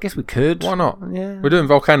 Well, I guess we could. Why not? Yeah. We're doing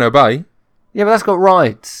Volcano Bay. Yeah, but that's got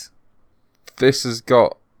rides. This has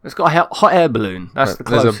got... It's got a hot air balloon. That's the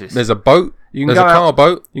closest. There's a boat. There's a car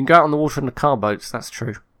boat. You can go out on the water in the car boats. That's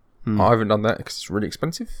true. I haven't done that because it's really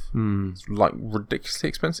expensive. It's like ridiculously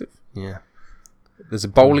expensive. Yeah. There's a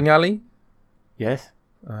bowling alley. Yes.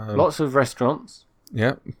 Lots of restaurants.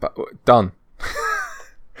 Yeah, but done.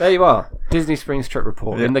 There you are. Disney Springs trip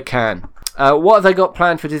report in the can. What have they got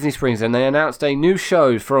planned for Disney Springs? And they announced a new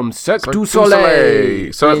show from Cirque du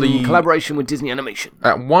Soleil. So in collaboration with Disney Animation.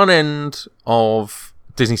 At one end of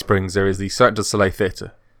Disney Springs, there is the Cirque du Soleil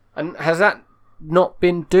Theatre. And has that not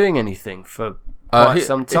been doing anything for quite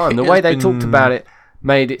some time? The way they talked about it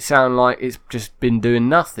made it sound like it's just been doing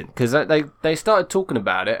nothing. Because they started talking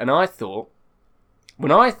about it, and I thought,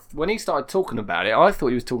 when he started talking about it, I thought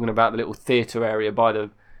he was talking about the little theatre area by the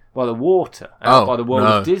water, out by the World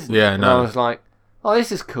of Disney. Yeah, and no. I was like, oh,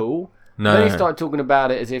 this is cool. No. Then he started talking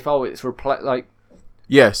about it as if, it's like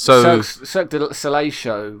Yeah, so... Cirque du Soleil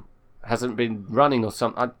show hasn't been running or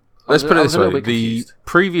something. Let's put it this way. The confused.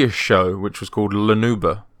 previous show, which was called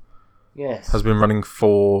Lanuba, Yes. has been running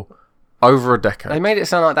for over a decade. They made it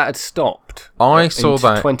sound like that had stopped. I saw in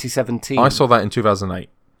that 2017. I saw that in 2008.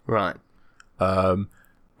 Right.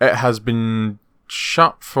 It has been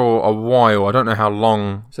shut for a while. I don't know how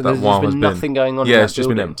long So that there's while been has nothing going on. Yeah, in that it's just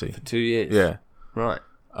been building empty. for 2 years. Yeah. Right.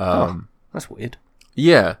 That's weird.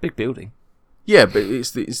 Yeah. Big building. Yeah, but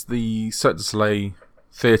it's the Cirque du Soleil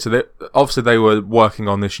theatre. Obviously, they were working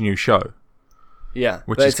on this new show. Yeah,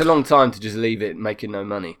 Which but is it's a long time to just leave it making no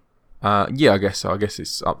money. Yeah, I guess so. I guess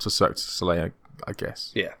it's up to Cirque du Soleil, I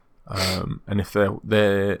guess. Yeah. And if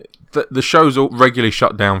the show's all regularly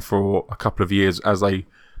shut down for a couple of years as they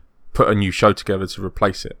put a new show together to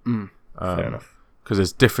replace it. Fair enough. Because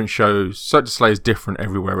there's different shows. Cirque du Soleil is different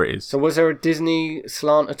everywhere it is. So was there a Disney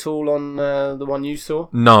slant at all on the one you saw?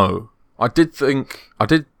 No. I did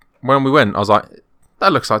when we went, I was like,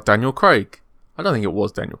 that looks like Daniel Craig. I don't think it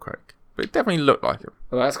was Daniel Craig, but it definitely looked like him.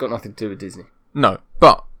 Well, that's got nothing to do with Disney. No,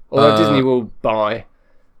 but... Although Disney will buy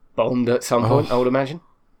Bond at some point, I would imagine.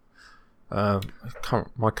 My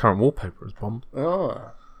current wallpaper is Bond.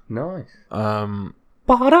 Oh, nice.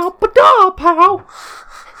 Ba-da-ba-da, pal.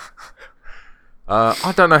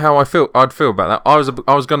 I don't know how I'd feel about that.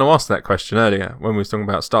 I was going to ask that question earlier when we were talking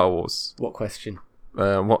about Star Wars. What question?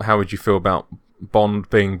 How would you feel about Bond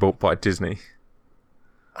being bought by Disney?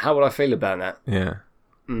 How would I feel about that? Yeah.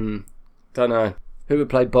 Don't know. Who would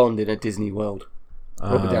play Bond in a Disney world?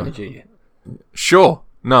 Robert Downey Jr. Sure.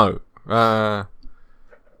 No.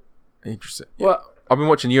 Idris, What? I've been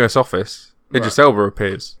watching US Office. Idris Elba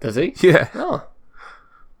appears. Does he? Yeah. Oh.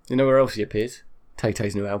 You know where else he appears?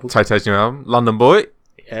 Tay-Tay's new album. Tay-Tay's new album. London Boy.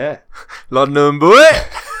 Yeah. London Boy.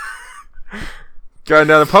 Going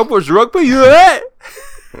down the pub, watch rugby, you alright?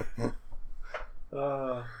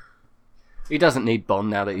 He doesn't need Bond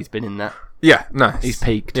now that he's been in that. Yeah, nice. He's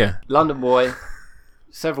peaked. Yeah. London Boy,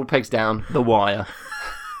 several pegs down, The Wire,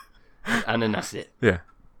 and then that's it. Yeah.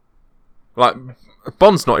 Like,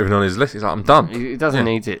 Bond's not even on his list. He's like, I'm done. He doesn't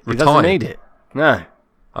need it. He Retired. doesn't need it. No.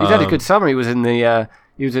 He's had a good summer. He was in the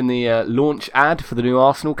launch ad for the new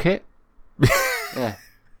Arsenal kit. Yeah.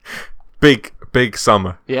 Big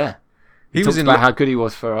summer. Yeah. He was in about how good he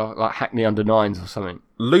was for like Hackney Under-9s or something.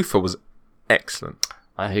 Luther was excellent.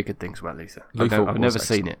 I hear good things about Luther. Luther I've was never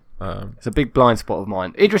seen it. excellent. It's a big blind spot of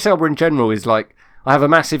mine. Idris Elba in general is like, I have a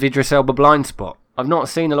massive Idris Elba blind spot. I've not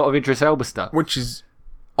seen a lot of Idris Elba stuff. Which is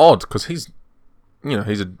odd because he's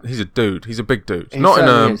a dude. He's a big dude. He Not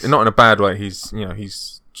certainly is. in a bad way. He's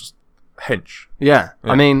just hench. Yeah.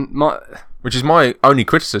 I mean, Which is my only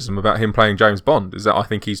criticism about him playing James Bond is that I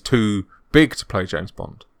think he's too big to play James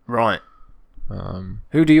Bond. right.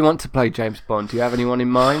 Who do you want to play James Bond? Do you have anyone in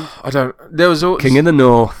mind? I don't. There was King of the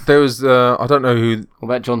North. There was. I don't know who. What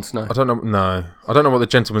about Jon Snow? I don't know. No, I don't know what the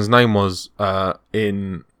gentleman's name was. But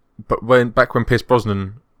back when Pierce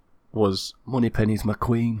Brosnan was Moneypenny's my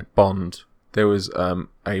queen. Bond, there was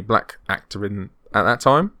a black actor in at that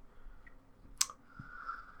time.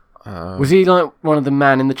 Was he like one of the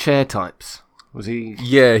man in the chair types? Was he?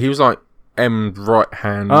 Yeah, he was like M's right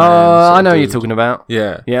hand. Oh, I know who you're talking about.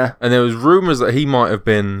 Yeah, Yeah. and there was rumours that he might have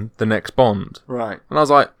been the next Bond, Right. and I was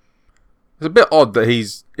like, it's a bit odd that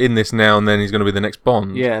he's in this now and then he's going to be the next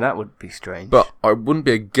Bond. Yeah, that would be strange. But I wouldn't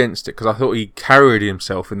be against it because I thought he carried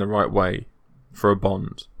himself in the right way for a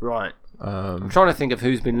Bond. right. I'm trying to think of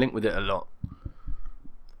who's been linked with it a lot.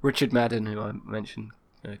 Richard Madden, who I mentioned,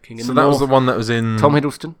 King of So the that North. was the one that was in Tom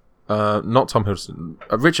Hiddleston. not Tom Hiddleston.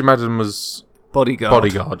 Richard Madden was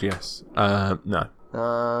Bodyguard. Yes. No,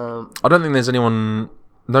 Um, I don't think there's anyone,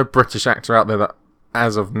 no British actor out there that,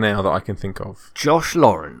 as of now, that I can think of. Josh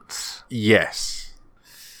Lawrence. Yes.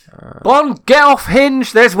 Bond, get off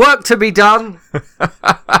Hinge. There's work to be done. If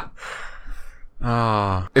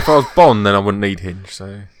I was Bond, then I wouldn't need Hinge.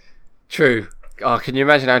 So True. Oh, can you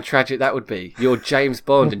imagine how tragic that would be? You're James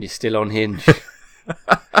Bond and you're still on Hinge.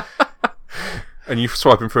 and you're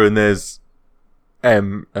swiping through, and there's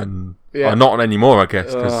M and Yeah. not on anymore, I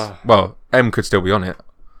guess. 'Cause, well, M could still be on it.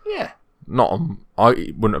 Yeah. Not on.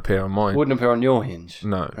 It wouldn't appear on mine. Wouldn't appear on your Hinge.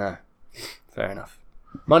 No. Ah, fair enough.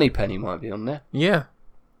 Moneypenny might be on there. Yeah.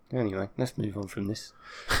 Anyway, let's move on from this.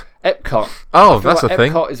 Epcot. Oh, I feel that's like a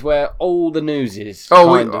thing. Epcot is where all the news is.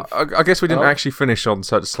 Oh, kind of. I guess we didn't Oh. actually finish on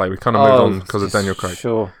Cirque du Soleil. We kind of moved on because of Daniel Craig.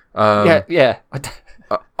 Sure. Yeah.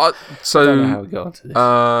 I don't know how we got onto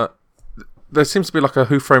this. There seems to be like a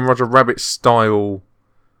Who Framed Roger Rabbit style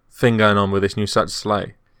thing going on with this new Cirque du Soleil.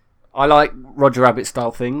 I like Roger Rabbit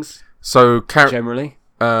style things. So Generally,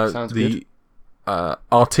 sounds the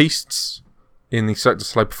artistes in the Cirque du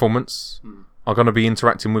Soleil performance are going to be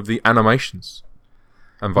interacting with the animations.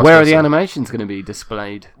 And vice where versa. are the animations going to be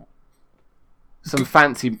displayed? Some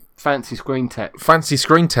fancy screen tech. Fancy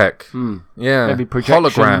screen tech. Yeah. Maybe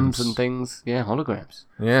projections holograms and things. Yeah, holograms.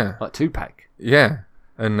 Yeah. Like Tupac. Yeah.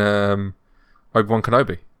 And Obi-Wan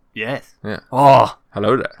Kenobi. Yes. Yeah. Oh.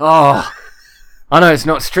 Hello there. Oh. I know it's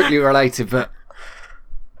not strictly related, but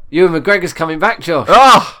Ewan McGregor's coming back, Josh.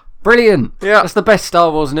 Ah! Brilliant. Yeah. That's the best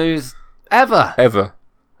Star Wars news ever.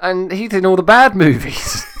 And he's in all the bad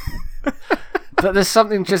movies. But there's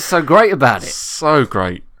something just so great about it. So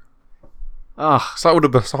great. Oh. It's like all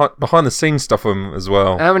the behind the scenes stuff of him as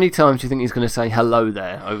well. How many times do you think he's going to say hello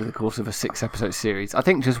there over the course of a 6-episode series? I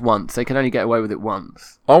think just once. They can only get away with it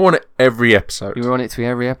once. I want it every episode. You want it to be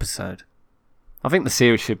every episode. I think the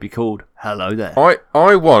series should be called Hello There.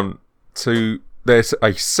 I want to... There's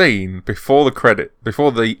a scene before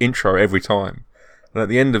the intro every time. And at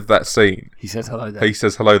the end of that scene... He says hello there. He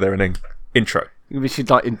says hello there in intro. We should,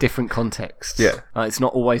 like, in different contexts. Yeah. It's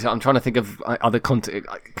not always... I'm trying to think of other context.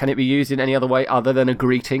 Can it be used in any other way other than a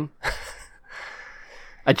greeting?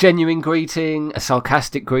 A genuine greeting, a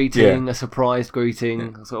sarcastic greeting, a surprised greeting.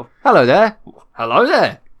 Yeah. Sort of, hello there. Hello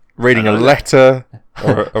there. Reading hello a letter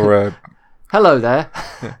or a... Hello there.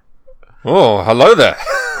 Oh, hello there.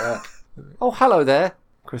 Oh, hello there,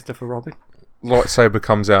 Christopher Robin. Lightsaber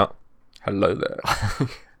comes out. Hello there.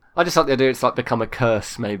 I just like the idea it's like become a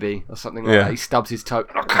curse, maybe, or something like Yeah. that. He stubs his toe.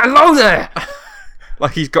 Oh, hello there!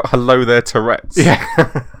 Like he's got hello there Tourette's.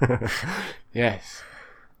 Yeah. Yes.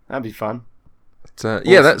 That'd be fun. But,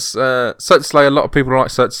 yeah, that's Cirque du Soleil. A lot of people like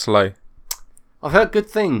Cirque du Soleil. I've heard good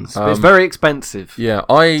things, but it's very expensive Yeah,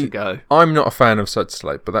 to go. I'm not a fan of Cirque du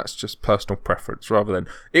Soleil, but that's just personal preference rather than...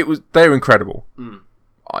 They're incredible.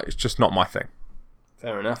 It's just not my thing.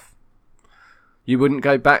 Fair enough. You wouldn't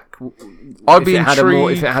go back I'd be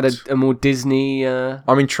intrigued. If it had a more Disney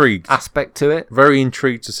I'm intrigued. aspect to it. Very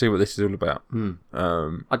intrigued to see what this is all about.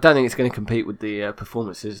 I don't think it's going to compete with the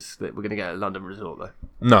performances that we're going to get at London Resort, though,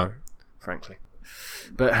 No. frankly.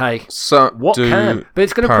 But hey, So what can? But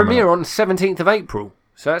it's going to Paramount. premiere on 17th of April,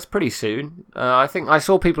 so that's pretty soon. I think I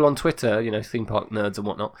saw people on Twitter, theme park nerds and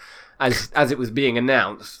whatnot, as it was being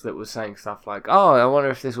announced, that was saying stuff like, "Oh, I wonder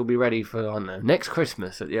if this will be ready for, I don't know, next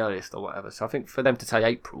Christmas at the earliest or whatever." So I think for them to say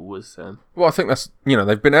April was. Well, I think that's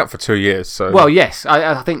they've been out for 2 years, so. Well, yes,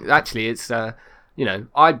 I think actually it's.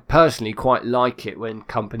 I personally quite like it when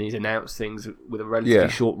companies announce things with a relatively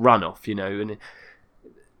short run-off, and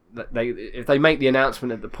if they make the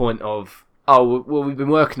announcement at the point of, oh, well, we've been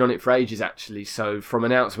working on it for ages, actually, so from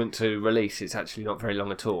announcement to release, it's actually not very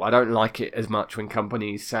long at all. I don't like it as much when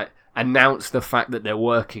companies announce the fact that they're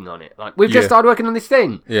working on it. Like, we've just started working on this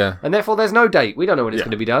thing, Yeah. and therefore there's no date. We don't know when it's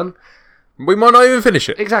going to be done. We might not even finish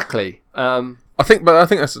it. Exactly. I think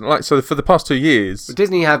that's like, so for the past 2 years. But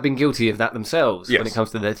Disney have been guilty of that themselves when Yes. it comes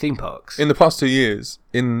to their theme parks. In the past 2 years,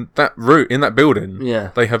 in that building, Yeah.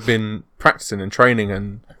 they have been practicing and training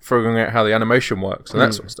and figuring out how the animation works and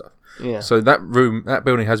that sort of stuff. Yeah. So that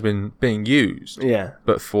building has been being used, Yeah.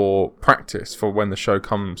 but for practice for when the show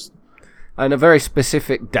comes. And a very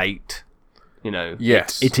specific date.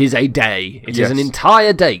 Yes. It is a day. It is Yes. an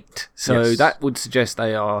entire date. So Yes. that would suggest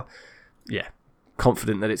they are,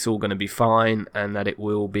 confident that it's all going to be fine and that it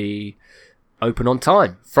will be open on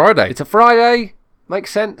time. Friday. It's a Friday.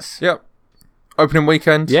 Makes sense. Yep. Opening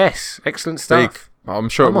weekend. Yes. Excellent stuff. Big. I'm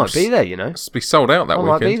sure I it will might be there, be sold out that I weekend.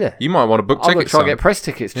 might be there. You might want to book I'm going to tickets. try and son. get press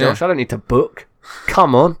tickets, Yeah. Josh. I don't need to book.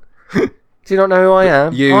 Come on. Do you not know who I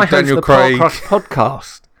am? You, I host Daniel the Craig. Park Rush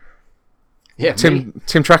podcast. Yeah, Tim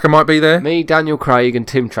Tracker might be there. me, Daniel Craig, and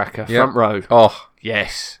Tim Tracker, Yep. front row. Oh,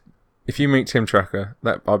 Yes. if you meet Tim Tracker,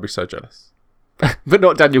 I'd be so jealous. But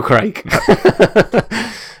not Daniel Craig.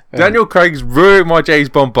 Daniel Craig's ruined my James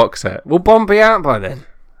Bond box set. Will Bond be out by then?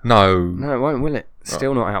 No. No, it won't, will it?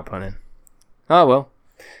 Still not out by then. Oh well.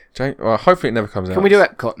 Well, hopefully it never comes out. Can we do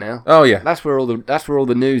Epcot now? Oh yeah. That's where all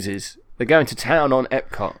the news is. They're going to town on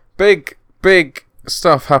Epcot. Big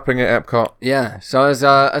stuff happening at Epcot. Yeah. So as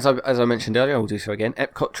I mentioned earlier, I'll do so again.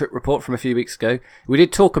 Epcot trip report from a few weeks ago. We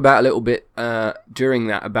did talk about a little bit during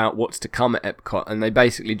that about what's to come at Epcot, and they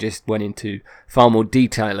basically just went into far more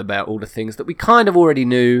detail about all the things that we kind of already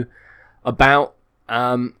knew about.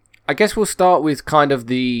 I guess we'll start with kind of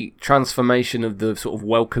the transformation of the sort of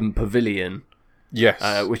welcome pavilion.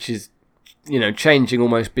 Yes. Which is, changing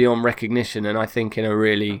almost beyond recognition, and I think in a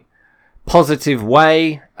really positive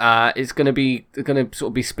way. It's going to sort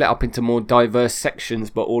of be split up into more diverse sections,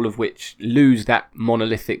 but all of which lose that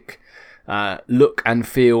monolithic look and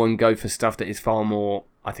feel and go for stuff that is far more,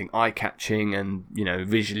 I think, eye-catching and, you know,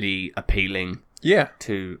 visually appealing. Yeah.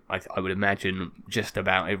 To I would imagine just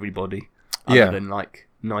about everybody, other than like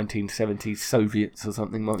 1970s Soviets or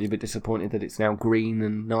something. Might be a bit disappointed that it's now green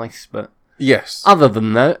and nice, but yes. Other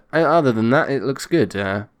than that, it looks good.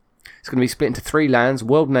 It's going to be split into 3 lands: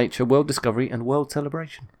 World Nature, World Discovery, and World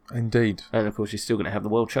Celebration. Indeed. And of course, you're still going to have the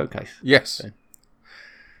World Showcase. Yes. So.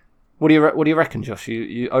 What do you reckon, Josh?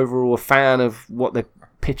 You overall a fan of what they're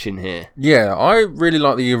pitching here? Yeah, I really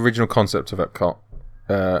like the original concept of Epcot,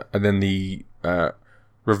 and then the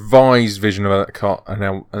revised vision of Epcot,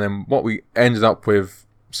 and then what we ended up with,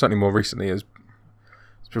 certainly more recently, it's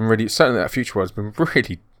been really, certainly that Future World has been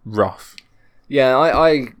really rough. Yeah,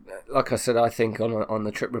 I like I said, I think on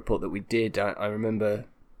the trip report that we did, I remember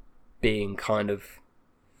being kind of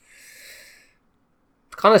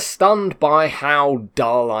stunned by how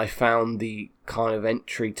dull I found the kind of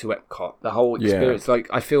entry to Epcot. The whole experience, like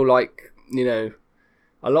I feel like, you know,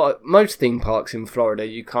 most theme parks in Florida,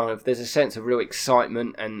 there's a sense of real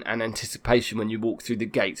excitement and anticipation when you walk through the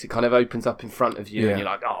gates. It kind of opens up in front of you, and you're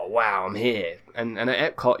like, oh wow, I'm here. And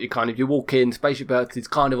at Epcot, you walk in, Spaceship Earth is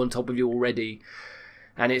kind of on top of you already,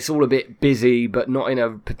 and it's all a bit busy, but not in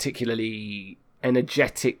a particularly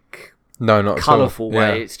energetic, colourful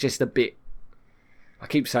way. Yeah. It's just a bit. I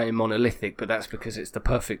keep saying monolithic, but that's because it's the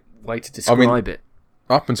perfect way to describe it.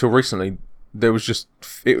 Up until recently, there was just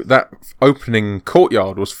that opening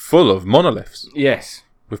courtyard was full of monoliths. Yes,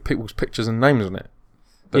 with people's pictures and names on it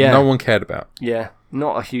that no one cared about. Yeah,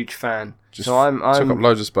 not a huge fan. Just so I'm took up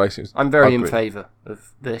loads of spaces. I'm very in favour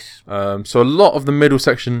of this. So a lot of the middle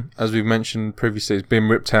section, as we've mentioned previously, is being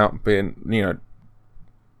ripped out, being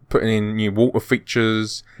putting in new water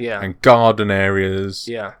features and garden areas.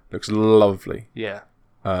 Yeah, looks lovely. Yeah,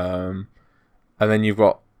 and then you've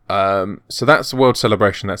got. So that's the World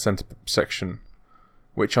Celebration, that centre section,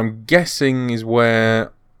 which I'm guessing is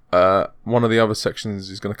where one of the other sections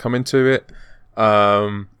is going to come into it.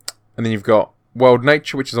 And then you've got World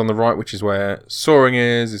Nature, which is on the right, which is where Soaring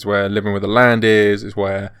is where Living with the Land is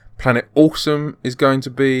where Planet Awesome is going to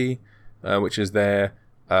be, which is their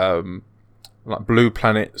like Blue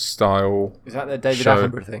Planet style. Is that their David show.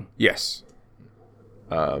 Attenborough thing? Yes.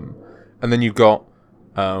 And then you've got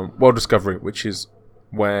World Discovery, which is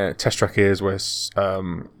where Test Track is, where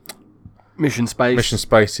Mission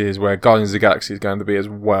Space is, where Guardians of the Galaxy is going to be as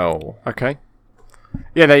well. Okay.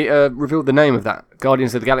 Yeah, they revealed the name of that,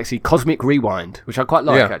 Guardians of the Galaxy Cosmic Rewind, which I quite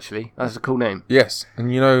like, actually. That's a cool name. Yes,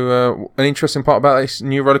 and you know, an interesting part about this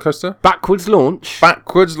new roller coaster? Backwards launch.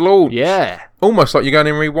 Yeah. Almost like you're going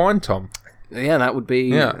in Rewind, Tom. Yeah, that would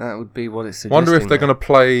be what it's suggesting. Wonder if they're going to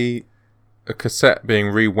play a cassette being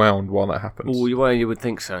rewound while that happens. Well, you would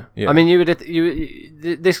think so. Yeah. I mean,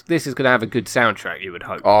 this is going to have a good soundtrack, you would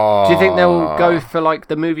hope. Do you think they'll go for like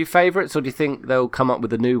the movie favourites, or do you think they'll come up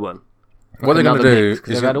with a new one? Like what they're going to do is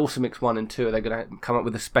they've had Awesome Mix 1 and 2. Are they going to come up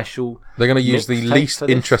with a special? They're going to use the least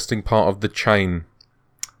interesting part of the chain.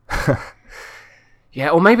 Yeah,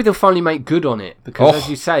 or maybe they'll finally make good on it, because as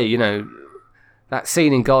you say, you know, that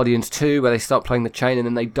scene in Guardians 2 where they start playing the chain and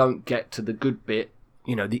then they don't get to the good bit,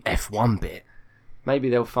 you know, the F1 bit. Maybe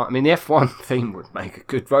they'll find. I mean, the F1 theme would make a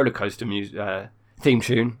good roller coaster theme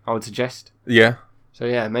tune, I would suggest. Yeah. So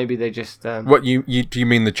yeah, maybe they just. What do you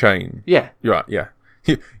mean the chain? Yeah. You're right. Yeah.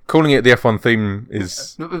 Calling it the F1 theme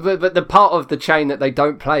is. But the part of the chain that they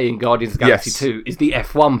don't play in Guardians of the Galaxy 2 is the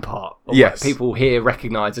F1 part. Yes. What people here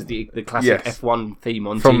recognise as the classic F1 theme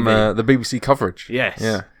on from TV. the BBC coverage. Yes.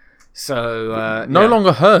 Yeah. So no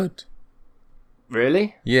longer heard.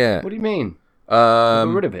 Really? Yeah. What do you mean? Got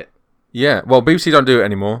rid of it. Yeah. Well, BBC don't do it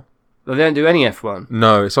anymore. They don't do any F1.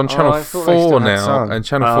 No, it's on Channel 4 now, and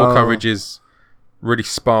Channel 4 coverage is really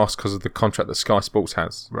sparse because of the contract that Sky Sports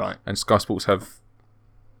has. Right. And Sky Sports have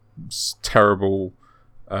terrible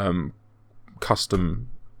custom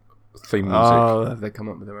theme music. Oh, have they come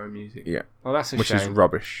up with their own music? Yeah. Oh, that's a shame. Which is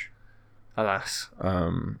rubbish. Alas.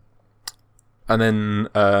 And then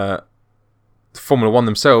Formula 1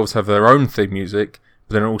 themselves have their own theme music,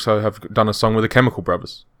 but then also have done a song with the Chemical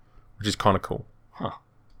Brothers, which is kind of cool. Huh.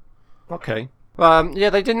 Okay. Well, yeah,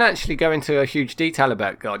 they didn't actually go into a huge detail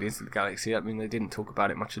about Guardians of the Galaxy. I mean, they didn't talk about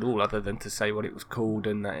it much at all, other than to say what it was called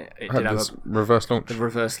and that it did have a reverse launch. The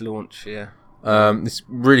reverse launch, yeah. This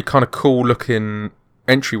really kind of cool looking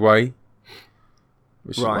entryway,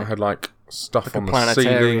 which had like stuff on the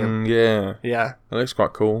ceiling. Yeah, yeah, that looks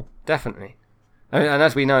quite cool. Definitely. And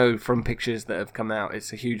as we know from pictures that have come out,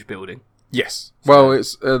 it's a huge building. Yes. So. Well,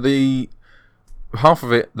 it's half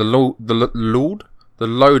of it, the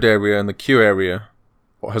load area and the queue area,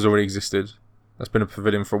 what has already existed. That's been a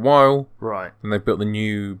pavilion for a while. Right. And they've built the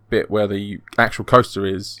new bit where the actual coaster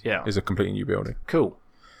is Yeah. a completely new building. Cool.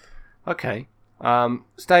 Okay.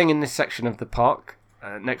 Staying in this section of the park,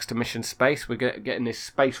 next to Mission Space, we're getting this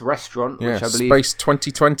space restaurant, Yeah, which I believe... Space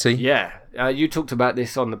 2020. Yeah. You talked about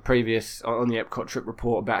this on the Epcot trip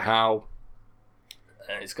report about how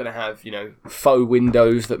it's going to have, faux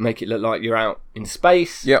windows that make it look like you're out in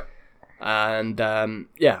space. Yep. And,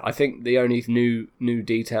 I think the only new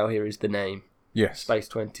detail here is the name. Yes. Space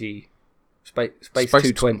 220.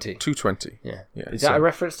 220. Yeah. Yeah. Is that a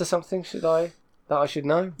reference to something that I should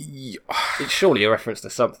know? Yeah. It's surely a reference to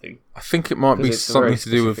something. I think it might be It's a something very to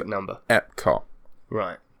do with specific number. Epcot.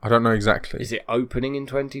 Right. I don't know exactly. Is it opening in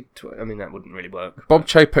 2020? I mean, that wouldn't really work. Bob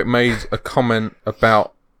Chapek made a comment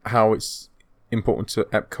about how it's important to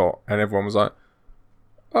Epcot, and everyone was like,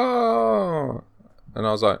 "Oh," and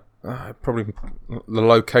I was like, "Probably the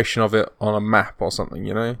location of it on a map or something,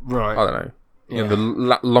 Right. I don't know, Yeah.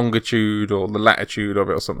 the longitude or the latitude of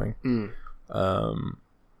it or something."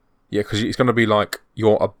 Yeah, because it's going to be like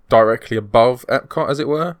you're directly above Epcot, as it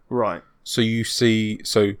were. Right. So you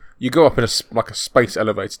go up in a space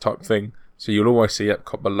elevator type thing. So you'll always see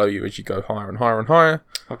Epcot below you as you go higher and higher and higher.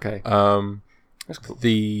 Okay. That's cool.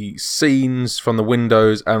 The scenes from the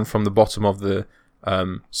windows and from the bottom of the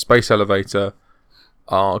space elevator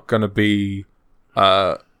are going to be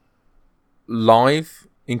live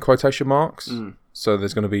in quotation marks. So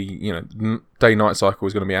there's going to be, day-night cycle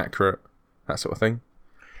is going to be accurate, that sort of thing.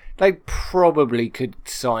 They probably could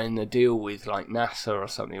sign a deal with like NASA or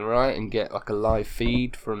something, right? And get like a live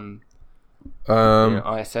feed from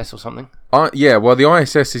ISS or something. Yeah, well, the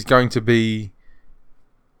ISS is going to be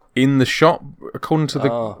in the shop according to the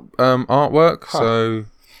artwork. Huh. So,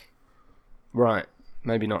 right,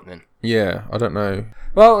 maybe not then. Yeah, I don't know.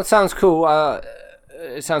 Well, it sounds cool. I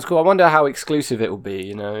wonder how exclusive it will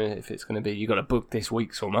be. If it's going to be you got to book this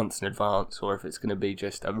weeks or months in advance, or if it's going to be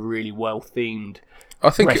just a really well themed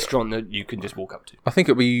restaurant that you can just walk up to. I think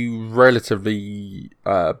it'll be relatively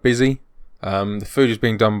busy. The food is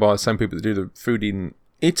being done by the same people that do the food in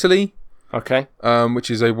Italy. Okay. Which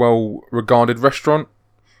is a well-regarded restaurant.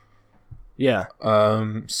 Yeah.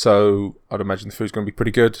 So I'd imagine the food's going to be pretty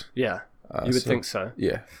good. Yeah. You would think so.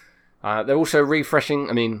 Yeah. They're also refreshing.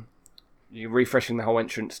 I mean, you're refreshing the whole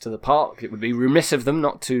entrance to the park. It would be remiss of them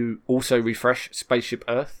not to also refresh Spaceship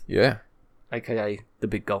Earth. Yeah. AKA the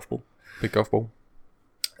big golf ball. Big golf ball.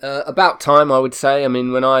 About time, I would say. I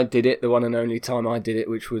mean, when I did it, the one and only time I did it,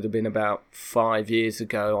 which would have been about 5 years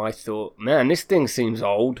ago, I thought, man, this thing seems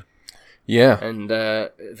old. Yeah. And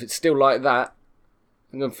if it's still like that,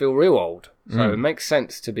 I'm going to feel real old. So it makes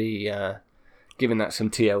sense to be giving that some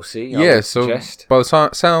TLC. Yeah, so by the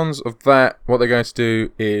sounds of that, what they're going to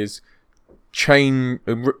do is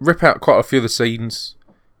rip out quite a few of the scenes,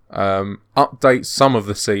 update some of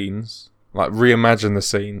the scenes, like reimagine the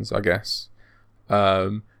scenes, I guess.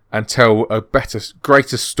 And tell a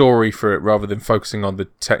greater story for it rather than focusing on the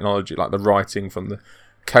technology, like the writing from the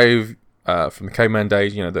caveman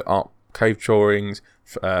days, the art, cave drawings,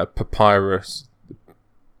 papyrus,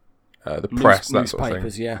 the press, that sort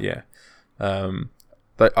of thing. Yeah.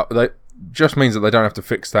 They just means that they don't have to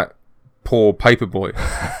fix that poor paperboy.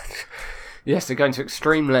 Yes, they're going to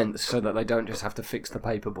extreme lengths so that they don't just have to fix the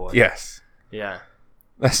paperboy. Yes. Yeah.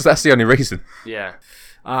 That's the only reason. Yeah.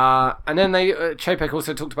 And then Chapek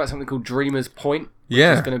also talked about something called Dreamers Point, which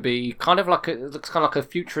is going to be it looks kind of like a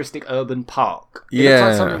futuristic urban park. It looks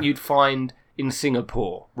like something you'd find in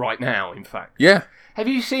Singapore right now, in fact. Yeah. Have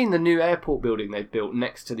you seen the new airport building they've built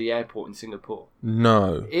next to the airport in Singapore?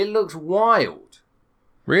 No. It looks wild.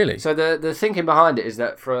 Really? So the thinking behind it is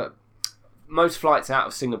that for most flights out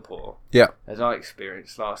of Singapore, as I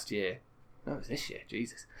experienced last year, no, it was this year,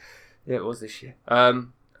 Jesus. Yeah, it was this year.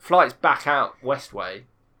 Flights back out Westway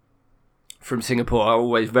from Singapore are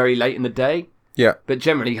always very late in the day. Yeah. But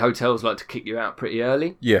generally, hotels like to kick you out pretty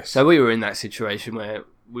early. Yes. So we were in that situation where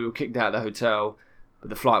we were kicked out of the hotel, but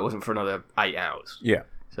the flight wasn't for another 8 hours. Yeah.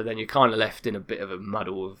 So then you're kind of left in a bit of a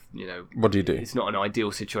muddle of, what do you do? It's not an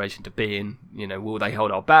ideal situation to be in. Will they hold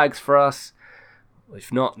our bags for us?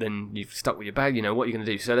 If not, then you've stuck with your bag. What are you going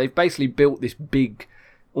to do? So they've basically built this big,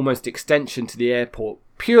 almost extension to the airport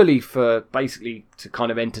purely for basically to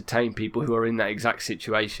kind of entertain people who are in that exact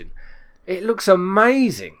situation. It looks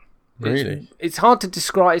amazing. Really? It's hard to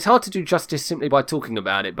describe. It's hard to do justice simply by talking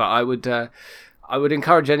about it. But I would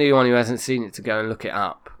encourage anyone who hasn't seen it to go and look it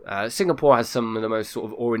up. Singapore has some of the most sort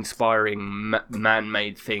of awe-inspiring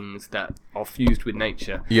man-made things that are fused with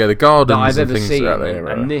nature Yeah, the that gardens I've and ever things seen, out there.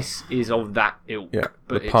 and this is of that ilk. Yeah,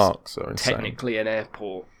 but the parks are it's insane. technically an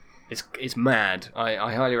airport. It's mad.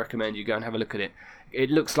 I highly recommend you go and have a look at it. It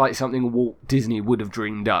looks like something Walt Disney would have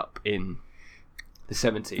dreamed up in the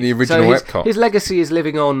 70s. The original Epcot. His legacy is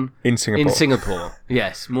living on in Singapore. in Singapore.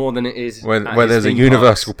 Yes, more than it is where at his there's a theme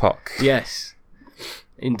Universal parks. Park. Yes,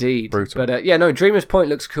 indeed. Brutal. But Dreamers Point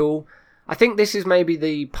looks cool. I think this is maybe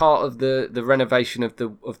the part of the renovation of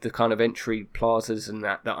the kind of entry plazas and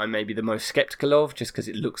that I'm maybe the most skeptical of, just because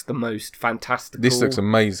it looks the most fantastical. This looks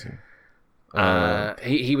amazing.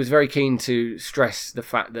 He was very keen to stress the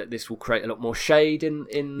fact that this will create a lot more shade in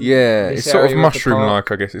Yeah, this it's sort of area the park.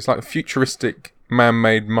 mushroom-like, I guess. It's like a futuristic,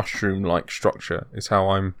 man-made mushroom-like structure is how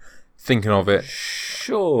I'm thinking of it.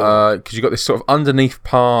 Sure. Because you've got this sort of underneath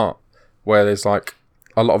part where there's like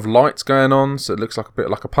a lot of lights going on, so it looks like a bit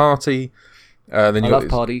like a party. Then I you love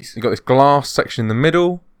parties. You've got this glass section in the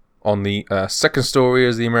middle on the second story,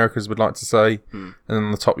 as the Americans would like to say. And then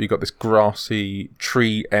on the top you've got this grassy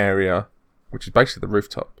tree area, which is basically the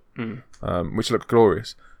rooftop, which looks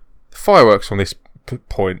glorious. The fireworks on this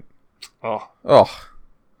point, oh,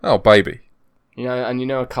 baby!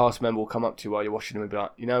 A cast member will come up to you while you're watching them and be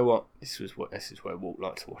like, you know what, this is where Walt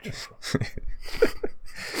likes to watch it from.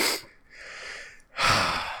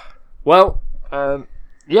 Well,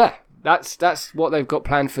 that's what they've got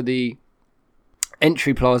planned for the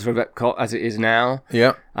entry plaza of Epcot as it is now.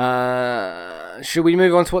 Yeah. Should we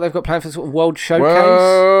move on to what they've got planned for the sort of World Showcase?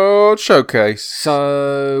 World Showcase.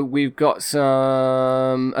 So we've got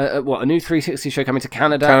some a new 360 show coming to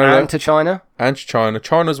Canada and to China. And to China.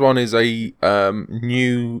 China's one is a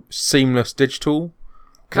new seamless digital.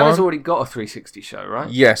 Canada's already got a 360 show, right?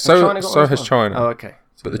 Yeah, so has China. Oh, okay.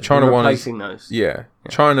 So but the China one is replacing those. Yeah.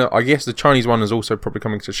 China. I guess the Chinese one is also probably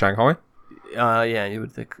coming to Shanghai. Yeah, you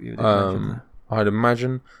would think. You would imagine. I'd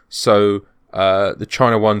imagine. So the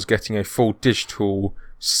China one's getting a full digital,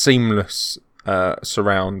 seamless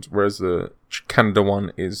surround, whereas the Canada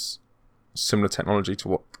one is similar technology to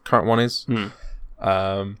what the current one is.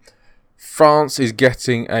 France is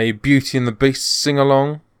getting a Beauty and the Beast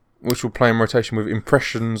sing-along, which will play in rotation with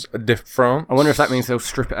Impressions de France. I wonder if that means they'll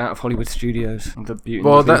strip it out of Hollywood Studios. The Beauty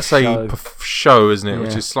well, and the that's Beast a show, isn't it? Yeah.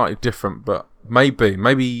 Which is slightly different, but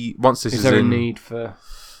maybe once this is there in... a need for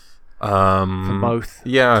both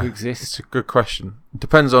to exist? It's a good question.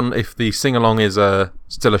 Depends on if the sing-along is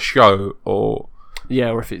still a show or...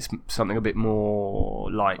 Yeah, or if it's something a bit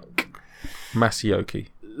more like... Masioki.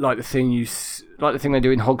 Like the thing they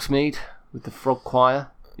do in Hogsmeade with the frog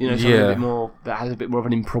choir. Something a bit more that has a bit more of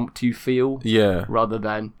an impromptu feel. Yeah. Rather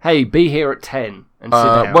than, hey, be here at 10 and sit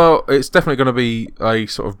down. Well, it's definitely going to be a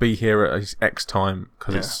sort of be here at X time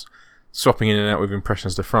because it's swapping in and out with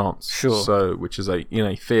Impressions de France. Sure. So, which is a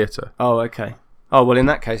theatre. Oh, okay. Oh, well, in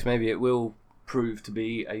that case, maybe it will prove to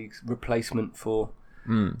be a replacement for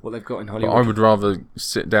what they've got in Hollywood. But I would rather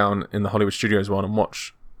sit down in the Hollywood Studios one and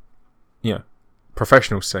watch,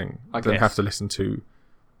 professionals sing than have to listen to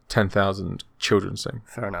 10,000 children sing.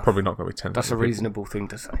 Fair enough. Probably not going to be 10,000. That's a reasonable thing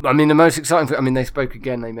to say. I mean, the most exciting thing, they spoke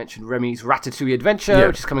again, they mentioned Remy's Ratatouille Adventure,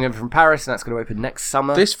 which is coming over from Paris, and that's going to open next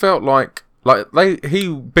summer. This felt like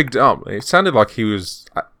he bigged it up. It sounded like he was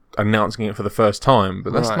announcing it for the first time,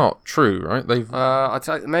 but that's not true, right? I'd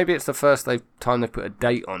say maybe it's the first time they've put a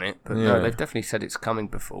date on it, but no, they've definitely said it's coming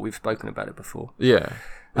before. We've spoken about it before. Yeah.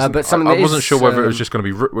 But something I wasn't sure whether it was just going to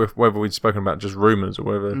be whether we'd spoken about just rumours or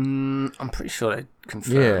whether. I'm pretty sure they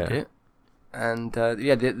confirmed it. And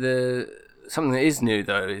the something that is new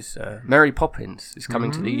though is Mary Poppins is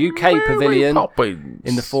coming to the UK pavilion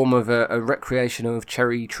in the form of a recreation of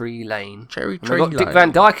Cherry Tree Lane. Cherry Tree Lane. Got Dick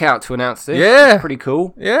Van Dyke out to announce this. Yeah, pretty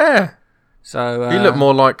cool. Yeah. So he looked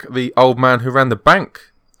more like the old man who ran the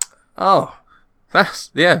bank. Oh,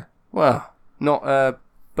 Well, not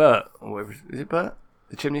Bert or whatever. Is it Bert?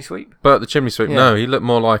 The chimney sweep? Bert the chimney sweep. Yeah. No, he looked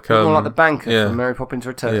more like the banker from Mary Poppins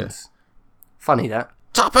Returns. Yeah. Funny that.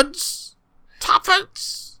 Tuppence.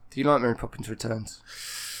 Do you like Mary Poppins Returns?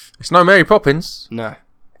 It's no Mary Poppins. No.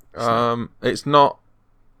 It's not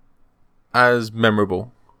as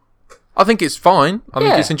memorable. I think it's fine. I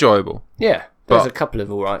think it's enjoyable. Yeah. There's a couple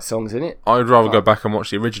of alright songs in it. I'd rather go back and watch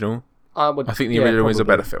the original. I think the original is a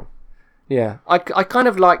better film. Yeah, I kind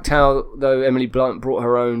of liked how, though, Emily Blunt brought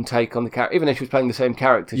her own take on the character. Even though she was playing the same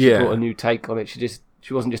character, she brought a new take on it.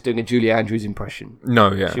 She wasn't just doing a Julie Andrews impression.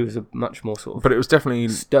 No, yeah. She was a much more sort of... But it was definitely...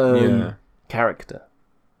 stern character.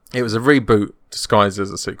 It was a reboot disguised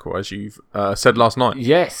as a sequel, as you've said last night.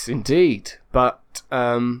 Yes, indeed. But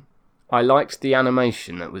I liked the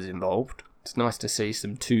animation that was involved. It's nice to see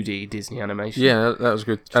some 2D Disney animation. Yeah, that was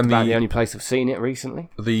good. And About the only place I've seen it recently.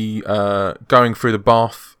 the going through the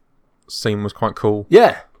bath scene was quite cool.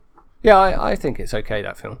 Yeah. Yeah, I think it's okay,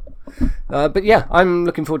 that film. But yeah, I'm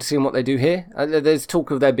looking forward to seeing what they do here. There's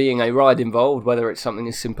talk of there being a ride involved, whether it's something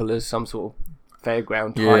as simple as some sort of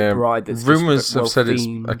fairground type ride. That's rumours just have said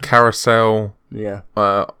themed. it's a carousel. Yeah.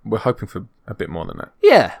 We're hoping for a bit more than that.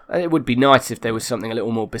 Yeah, it would be nice if there was something a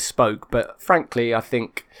little more bespoke, but frankly, I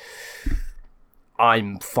think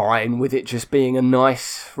I'm fine with it just being a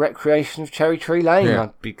nice recreation of Cherry Tree Lane. Yeah.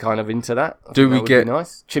 I'd be kind of into that. Do we would get be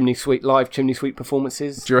nice live Chimney Sweep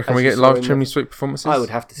performances? Do you reckon as we get saw live in chimney sweep performances? I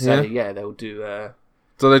would have to say, yeah, they'll do.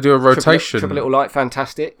 Do they do a rotation? Triple Little Light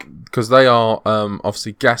Fantastic. Because they are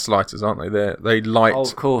obviously gaslighters, aren't they? They light. Oh,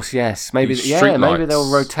 of course, yes. Maybe, these street maybe lights.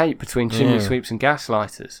 they'll rotate between chimney sweeps and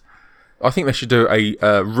gaslighters. I think they should do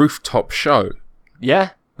a rooftop show.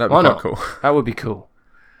 Yeah, That'd why be quite not? cool. That would be cool.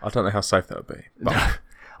 I don't know how safe that would be. But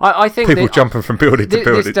I think people jumping from building to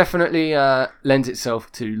building. This definitely lends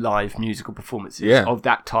itself to live musical performances of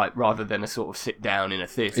that type, rather than a sort of sit down in a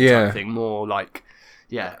theatre type thing. More like,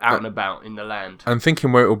 out and about in the land. And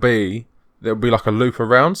thinking where it'll be, there'll be like a loop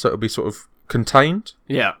around, so it'll be sort of contained.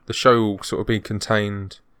 Yeah. The show will sort of be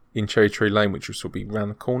contained in Cherry Tree Lane, which will sort of be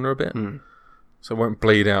round the corner a bit. So it won't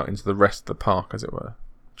bleed out into the rest of the park, as it were.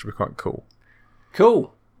 Which would be quite cool.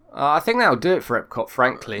 Cool. I think that'll do it for Epcot,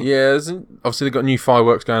 frankly. Yeah, obviously they've got new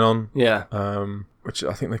fireworks going on. Yeah. Which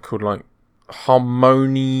I think they're called like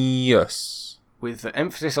Harmonious. With the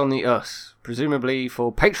emphasis on the us, presumably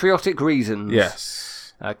for patriotic reasons.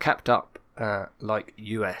 Yes. Capped up like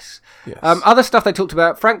US. Yes. Other stuff they talked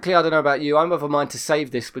about, frankly, I don't know about you. I'm of a mind to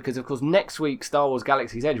save this because, of course, next week Star Wars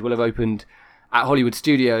Galaxy's Edge will have opened at Hollywood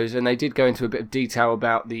Studios, and they did go into a bit of detail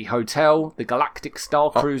about the hotel, the Galactic Star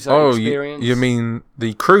Cruiser experience. You mean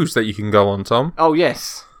the cruise that you can go on, Tom? Oh,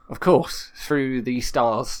 yes, of course, through the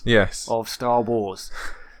stars of Star Wars.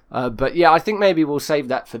 But yeah, I think maybe we'll save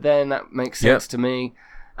that for then. That makes sense to me.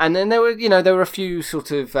 And then there were a few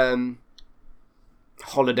sort of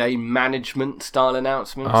holiday management style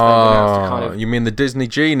announcements. They announced a kind of you mean the Disney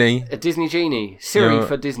Genie? A Disney Genie. Siri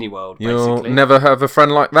for Disney World, You'll basically. never have a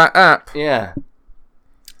friend like that app. Yeah.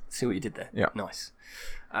 See what you did there? Yeah. Nice.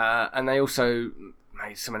 And they also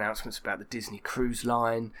made some announcements about the Disney Cruise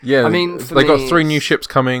Line. Yeah, I mean, they got 3 new ships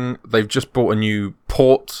coming. They've just bought a new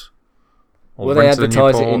port. Well, they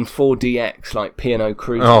advertise it in 4DX, like P&O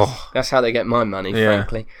Cruises. Oh. That's how they get my money,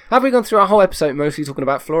 frankly. Have we gone through our whole episode mostly talking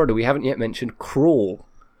about Florida? We haven't yet mentioned Crawl.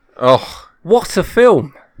 Oh. What a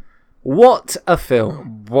film. What a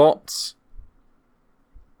film. What?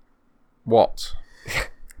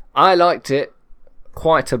 I liked it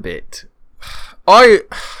quite a bit. I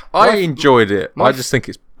enjoyed it. I just think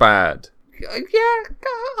it's bad. Yeah,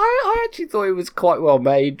 I actually thought it was quite well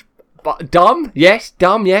made. But dumb, yes.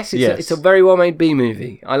 It's a very well made B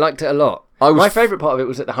movie. I liked it a lot. My favourite part of it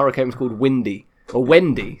was that the hurricane was called Windy. Or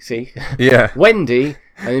Wendy, see? Yeah. Wendy,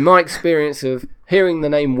 and in my experience of hearing the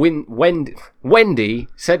name Wendy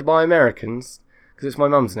said by Americans, because it's my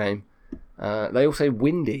mum's name, they all say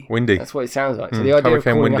Windy. Windy. That's what it sounds like. So the idea of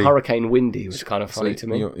calling a hurricane Windy was kind of funny to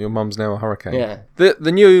me. Your mum's now a hurricane. Yeah.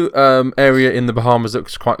 The new area in the Bahamas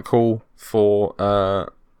looks quite cool for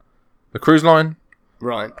the cruise line.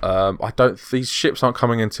 Right. These ships aren't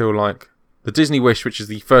coming until like the Disney Wish, which is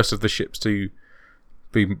the first of the ships to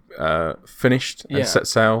be finished and set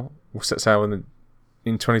sail. Will set sail in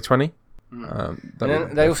 2020. And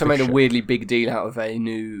then they also made a weirdly big deal out of a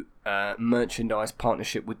new merchandise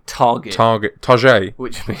partnership with Target,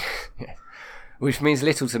 which means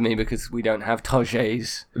little to me because we don't have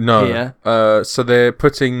Targets here. So they're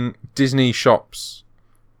putting Disney shops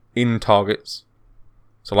in Targets.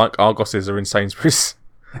 So like Argos's are in Sainsbury's.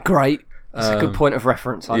 Great. That's a good point of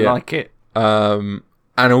reference. I like it. And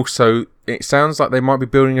also, it sounds like they might be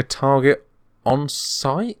building a Target on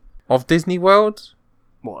site of Disney World.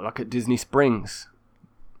 What, like at Disney Springs?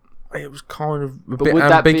 It was kind of a bit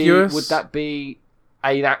ambiguous. Would that be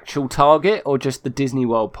an actual Target or just the Disney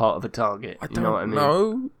World part of a Target? I don't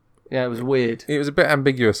know. Yeah, it was weird. It was a bit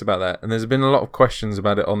ambiguous about that, and there's been a lot of questions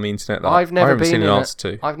about it on the internet that I haven't seen an answer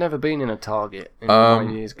to. I've never been in a Target in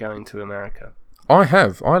 9 years going to America. I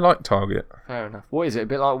have. I like Target. Fair enough. What is it? A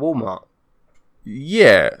bit like Walmart?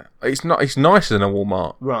 Yeah, it's not. It's nicer than a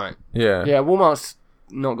Walmart. Right. Yeah. Yeah, Walmart's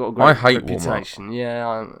not got a great reputation.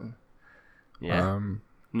 Walmart. Yeah.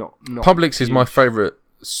 Not Publix is my favourite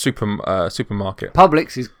supermarket.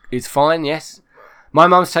 Publix is fine. Yes. My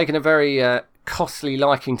mum's taken a very costly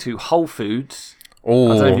liking to Whole Foods. I don't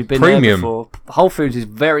know if Oh, you've been there premium. before. Whole Foods is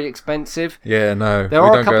very expensive. Yeah, no. There we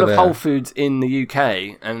are don't a couple go of there. Whole Foods in the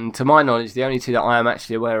UK, and to my knowledge, the only two that I am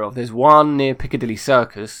actually aware of. There's one near Piccadilly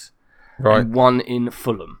Circus, Right. and one in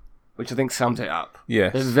Fulham, which I think sums it up.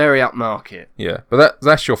 Yes. They're very upmarket. Yeah. But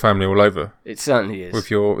that's your family all over. It certainly is.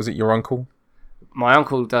 With is it your uncle? My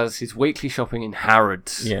uncle does his weekly shopping in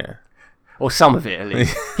Harrods. Yeah. Or some of it, at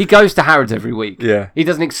least. He goes to Harrods every week. Yeah. He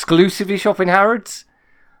doesn't exclusively shop in Harrods.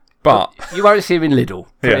 But You won't see him in Lidl.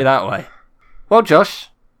 Put Yeah. it that way. Well, Josh,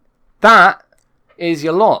 that is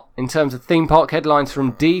your lot in terms of theme park headlines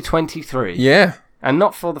from D23. yeah. And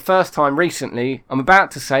not for the first time recently, I'm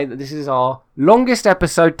about to say that this is our longest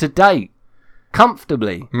episode to date.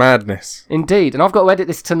 Comfortably. Madness. Indeed. And I've got to edit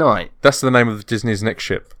this tonight. That's the name of Disney's next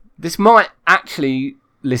ship. This might actually,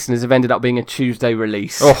 listeners, have ended up being a Tuesday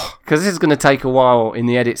release. Oh. Because this is going to take a while in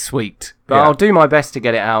the edit suite. But Yeah. I'll do my best to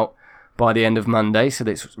get it out by the end of Monday so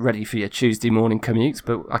that it's ready for your Tuesday morning commutes.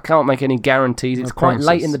 But I can't make any guarantees. It's No quite promises.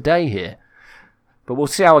 late in the day here. But we'll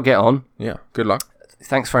see how I get on. Yeah. Good luck.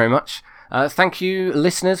 Thanks very much. Thank you,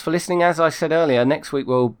 listeners, for listening. As I said earlier, next week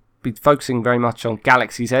we'll be focusing very much on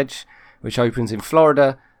Galaxy's Edge, which opens in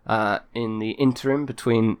Florida in the interim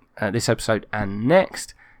between this episode and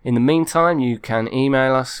next. In the meantime, you can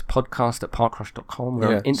email us, podcast@parkrush.com. We're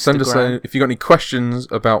on Instagram. Send us if you've got any questions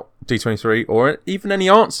about D23 or even any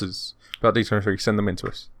answers about D23, send them in to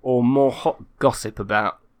us. Or more hot gossip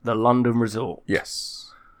about the London resort.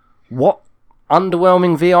 Yes. What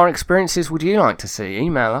underwhelming VR experiences would you like to see?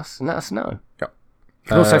 Email us and let us know. Yep. You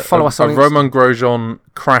can also follow us on a Roman Grosjean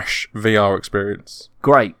Crash VR experience.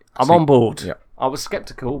 Great. I'm on board. Yeah. I was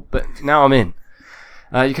sceptical, but now I'm in.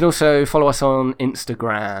 You can also follow us on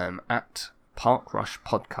Instagram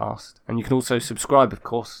 @ParkRushPodcast. And you can also subscribe, of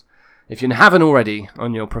course, if you haven't already,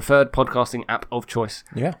 on your preferred podcasting app of choice.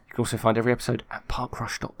 Yeah. You can also find every episode at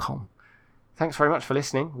parkrush.com. Thanks very much for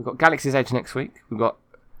listening. We've got Galaxy's Edge next week. We've got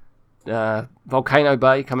Volcano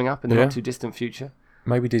Bay coming up in the not too distant future.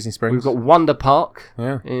 Maybe Disney Springs. We've got Wonder Park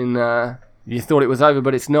Yeah. in you thought it was over,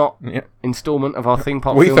 but it's not. Yeah. Installment of our theme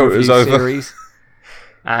park We film thought it was review over. series.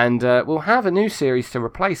 And we'll have a new series to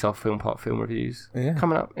replace our film park film reviews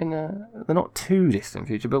coming up in the not too distant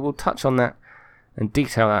future, but we'll touch on that and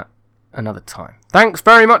detail that another time. Thanks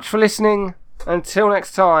very much for listening. Until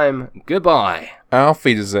next time, goodbye. Auf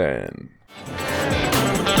Wiedersehen.